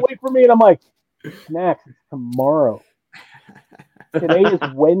please don't wait for me. And I'm like, Snacks, it's tomorrow. Today is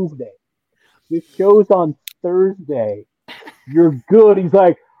Wednesday. This show's on Thursday. You're good. He's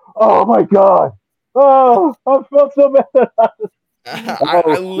like, oh my God. Oh, I felt so bad. I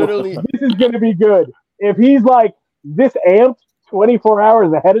literally. This is going to be good. If he's like this amped 24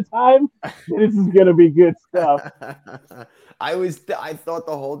 hours ahead of time, this is going to be good stuff. I thought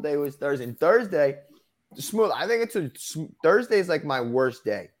the whole day was Thursday. And Thursday, smooth. I think Thursday is like my worst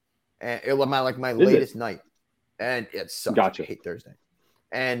day, and my latest night, and it sucks. Gotcha. I hate Thursday,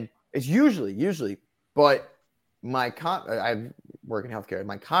 and it's usually, but I work in healthcare.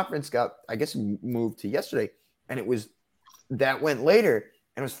 My conference got, I guess, moved to yesterday, and that went later,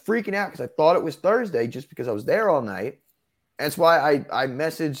 and I was freaking out because I thought it was Thursday just because I was there all night. And that's why I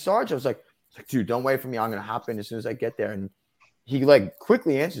messaged Sarge. I was like, dude, don't wait for me. I'm gonna hop in as soon as I get there. And he like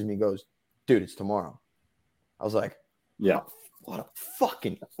quickly answers me, goes, dude, it's tomorrow. I was like, yeah, what a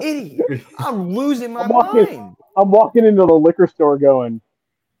fucking idiot. I'm losing my mind. I'm walking into the liquor store going,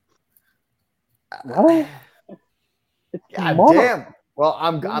 what? God damn. Well,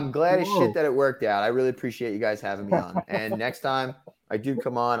 I'm glad as shit that it worked out. I really appreciate you guys having me on. And next time I do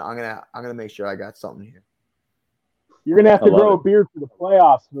come on, I'm gonna make sure I got something here. You're gonna have to grow a beard for the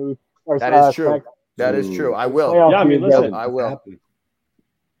playoffs, Smooth. That is true. That is true. I will. Yeah, I mean, listen, I will.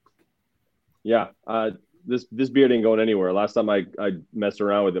 Yeah, this beard ain't going anywhere. Last time I messed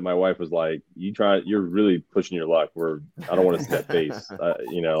around with it, my wife was like, "You're really pushing your luck. I don't want to see that face.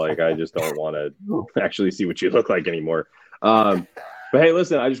 I just don't want to actually see what you look like anymore." But hey,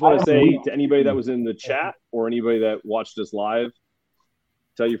 listen, I just want to say to anybody that was in the chat or anybody that watched us live,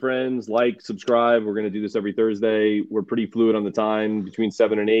 tell your friends, like, subscribe. We're going to do this every Thursday. We're pretty fluid on the time, between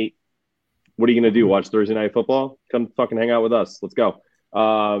 7 and 8. What are you going to do? Watch Thursday Night Football? Come fucking hang out with us. Let's go.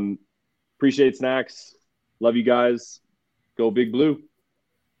 Appreciate Snacks. Love you guys. Go Big Blue.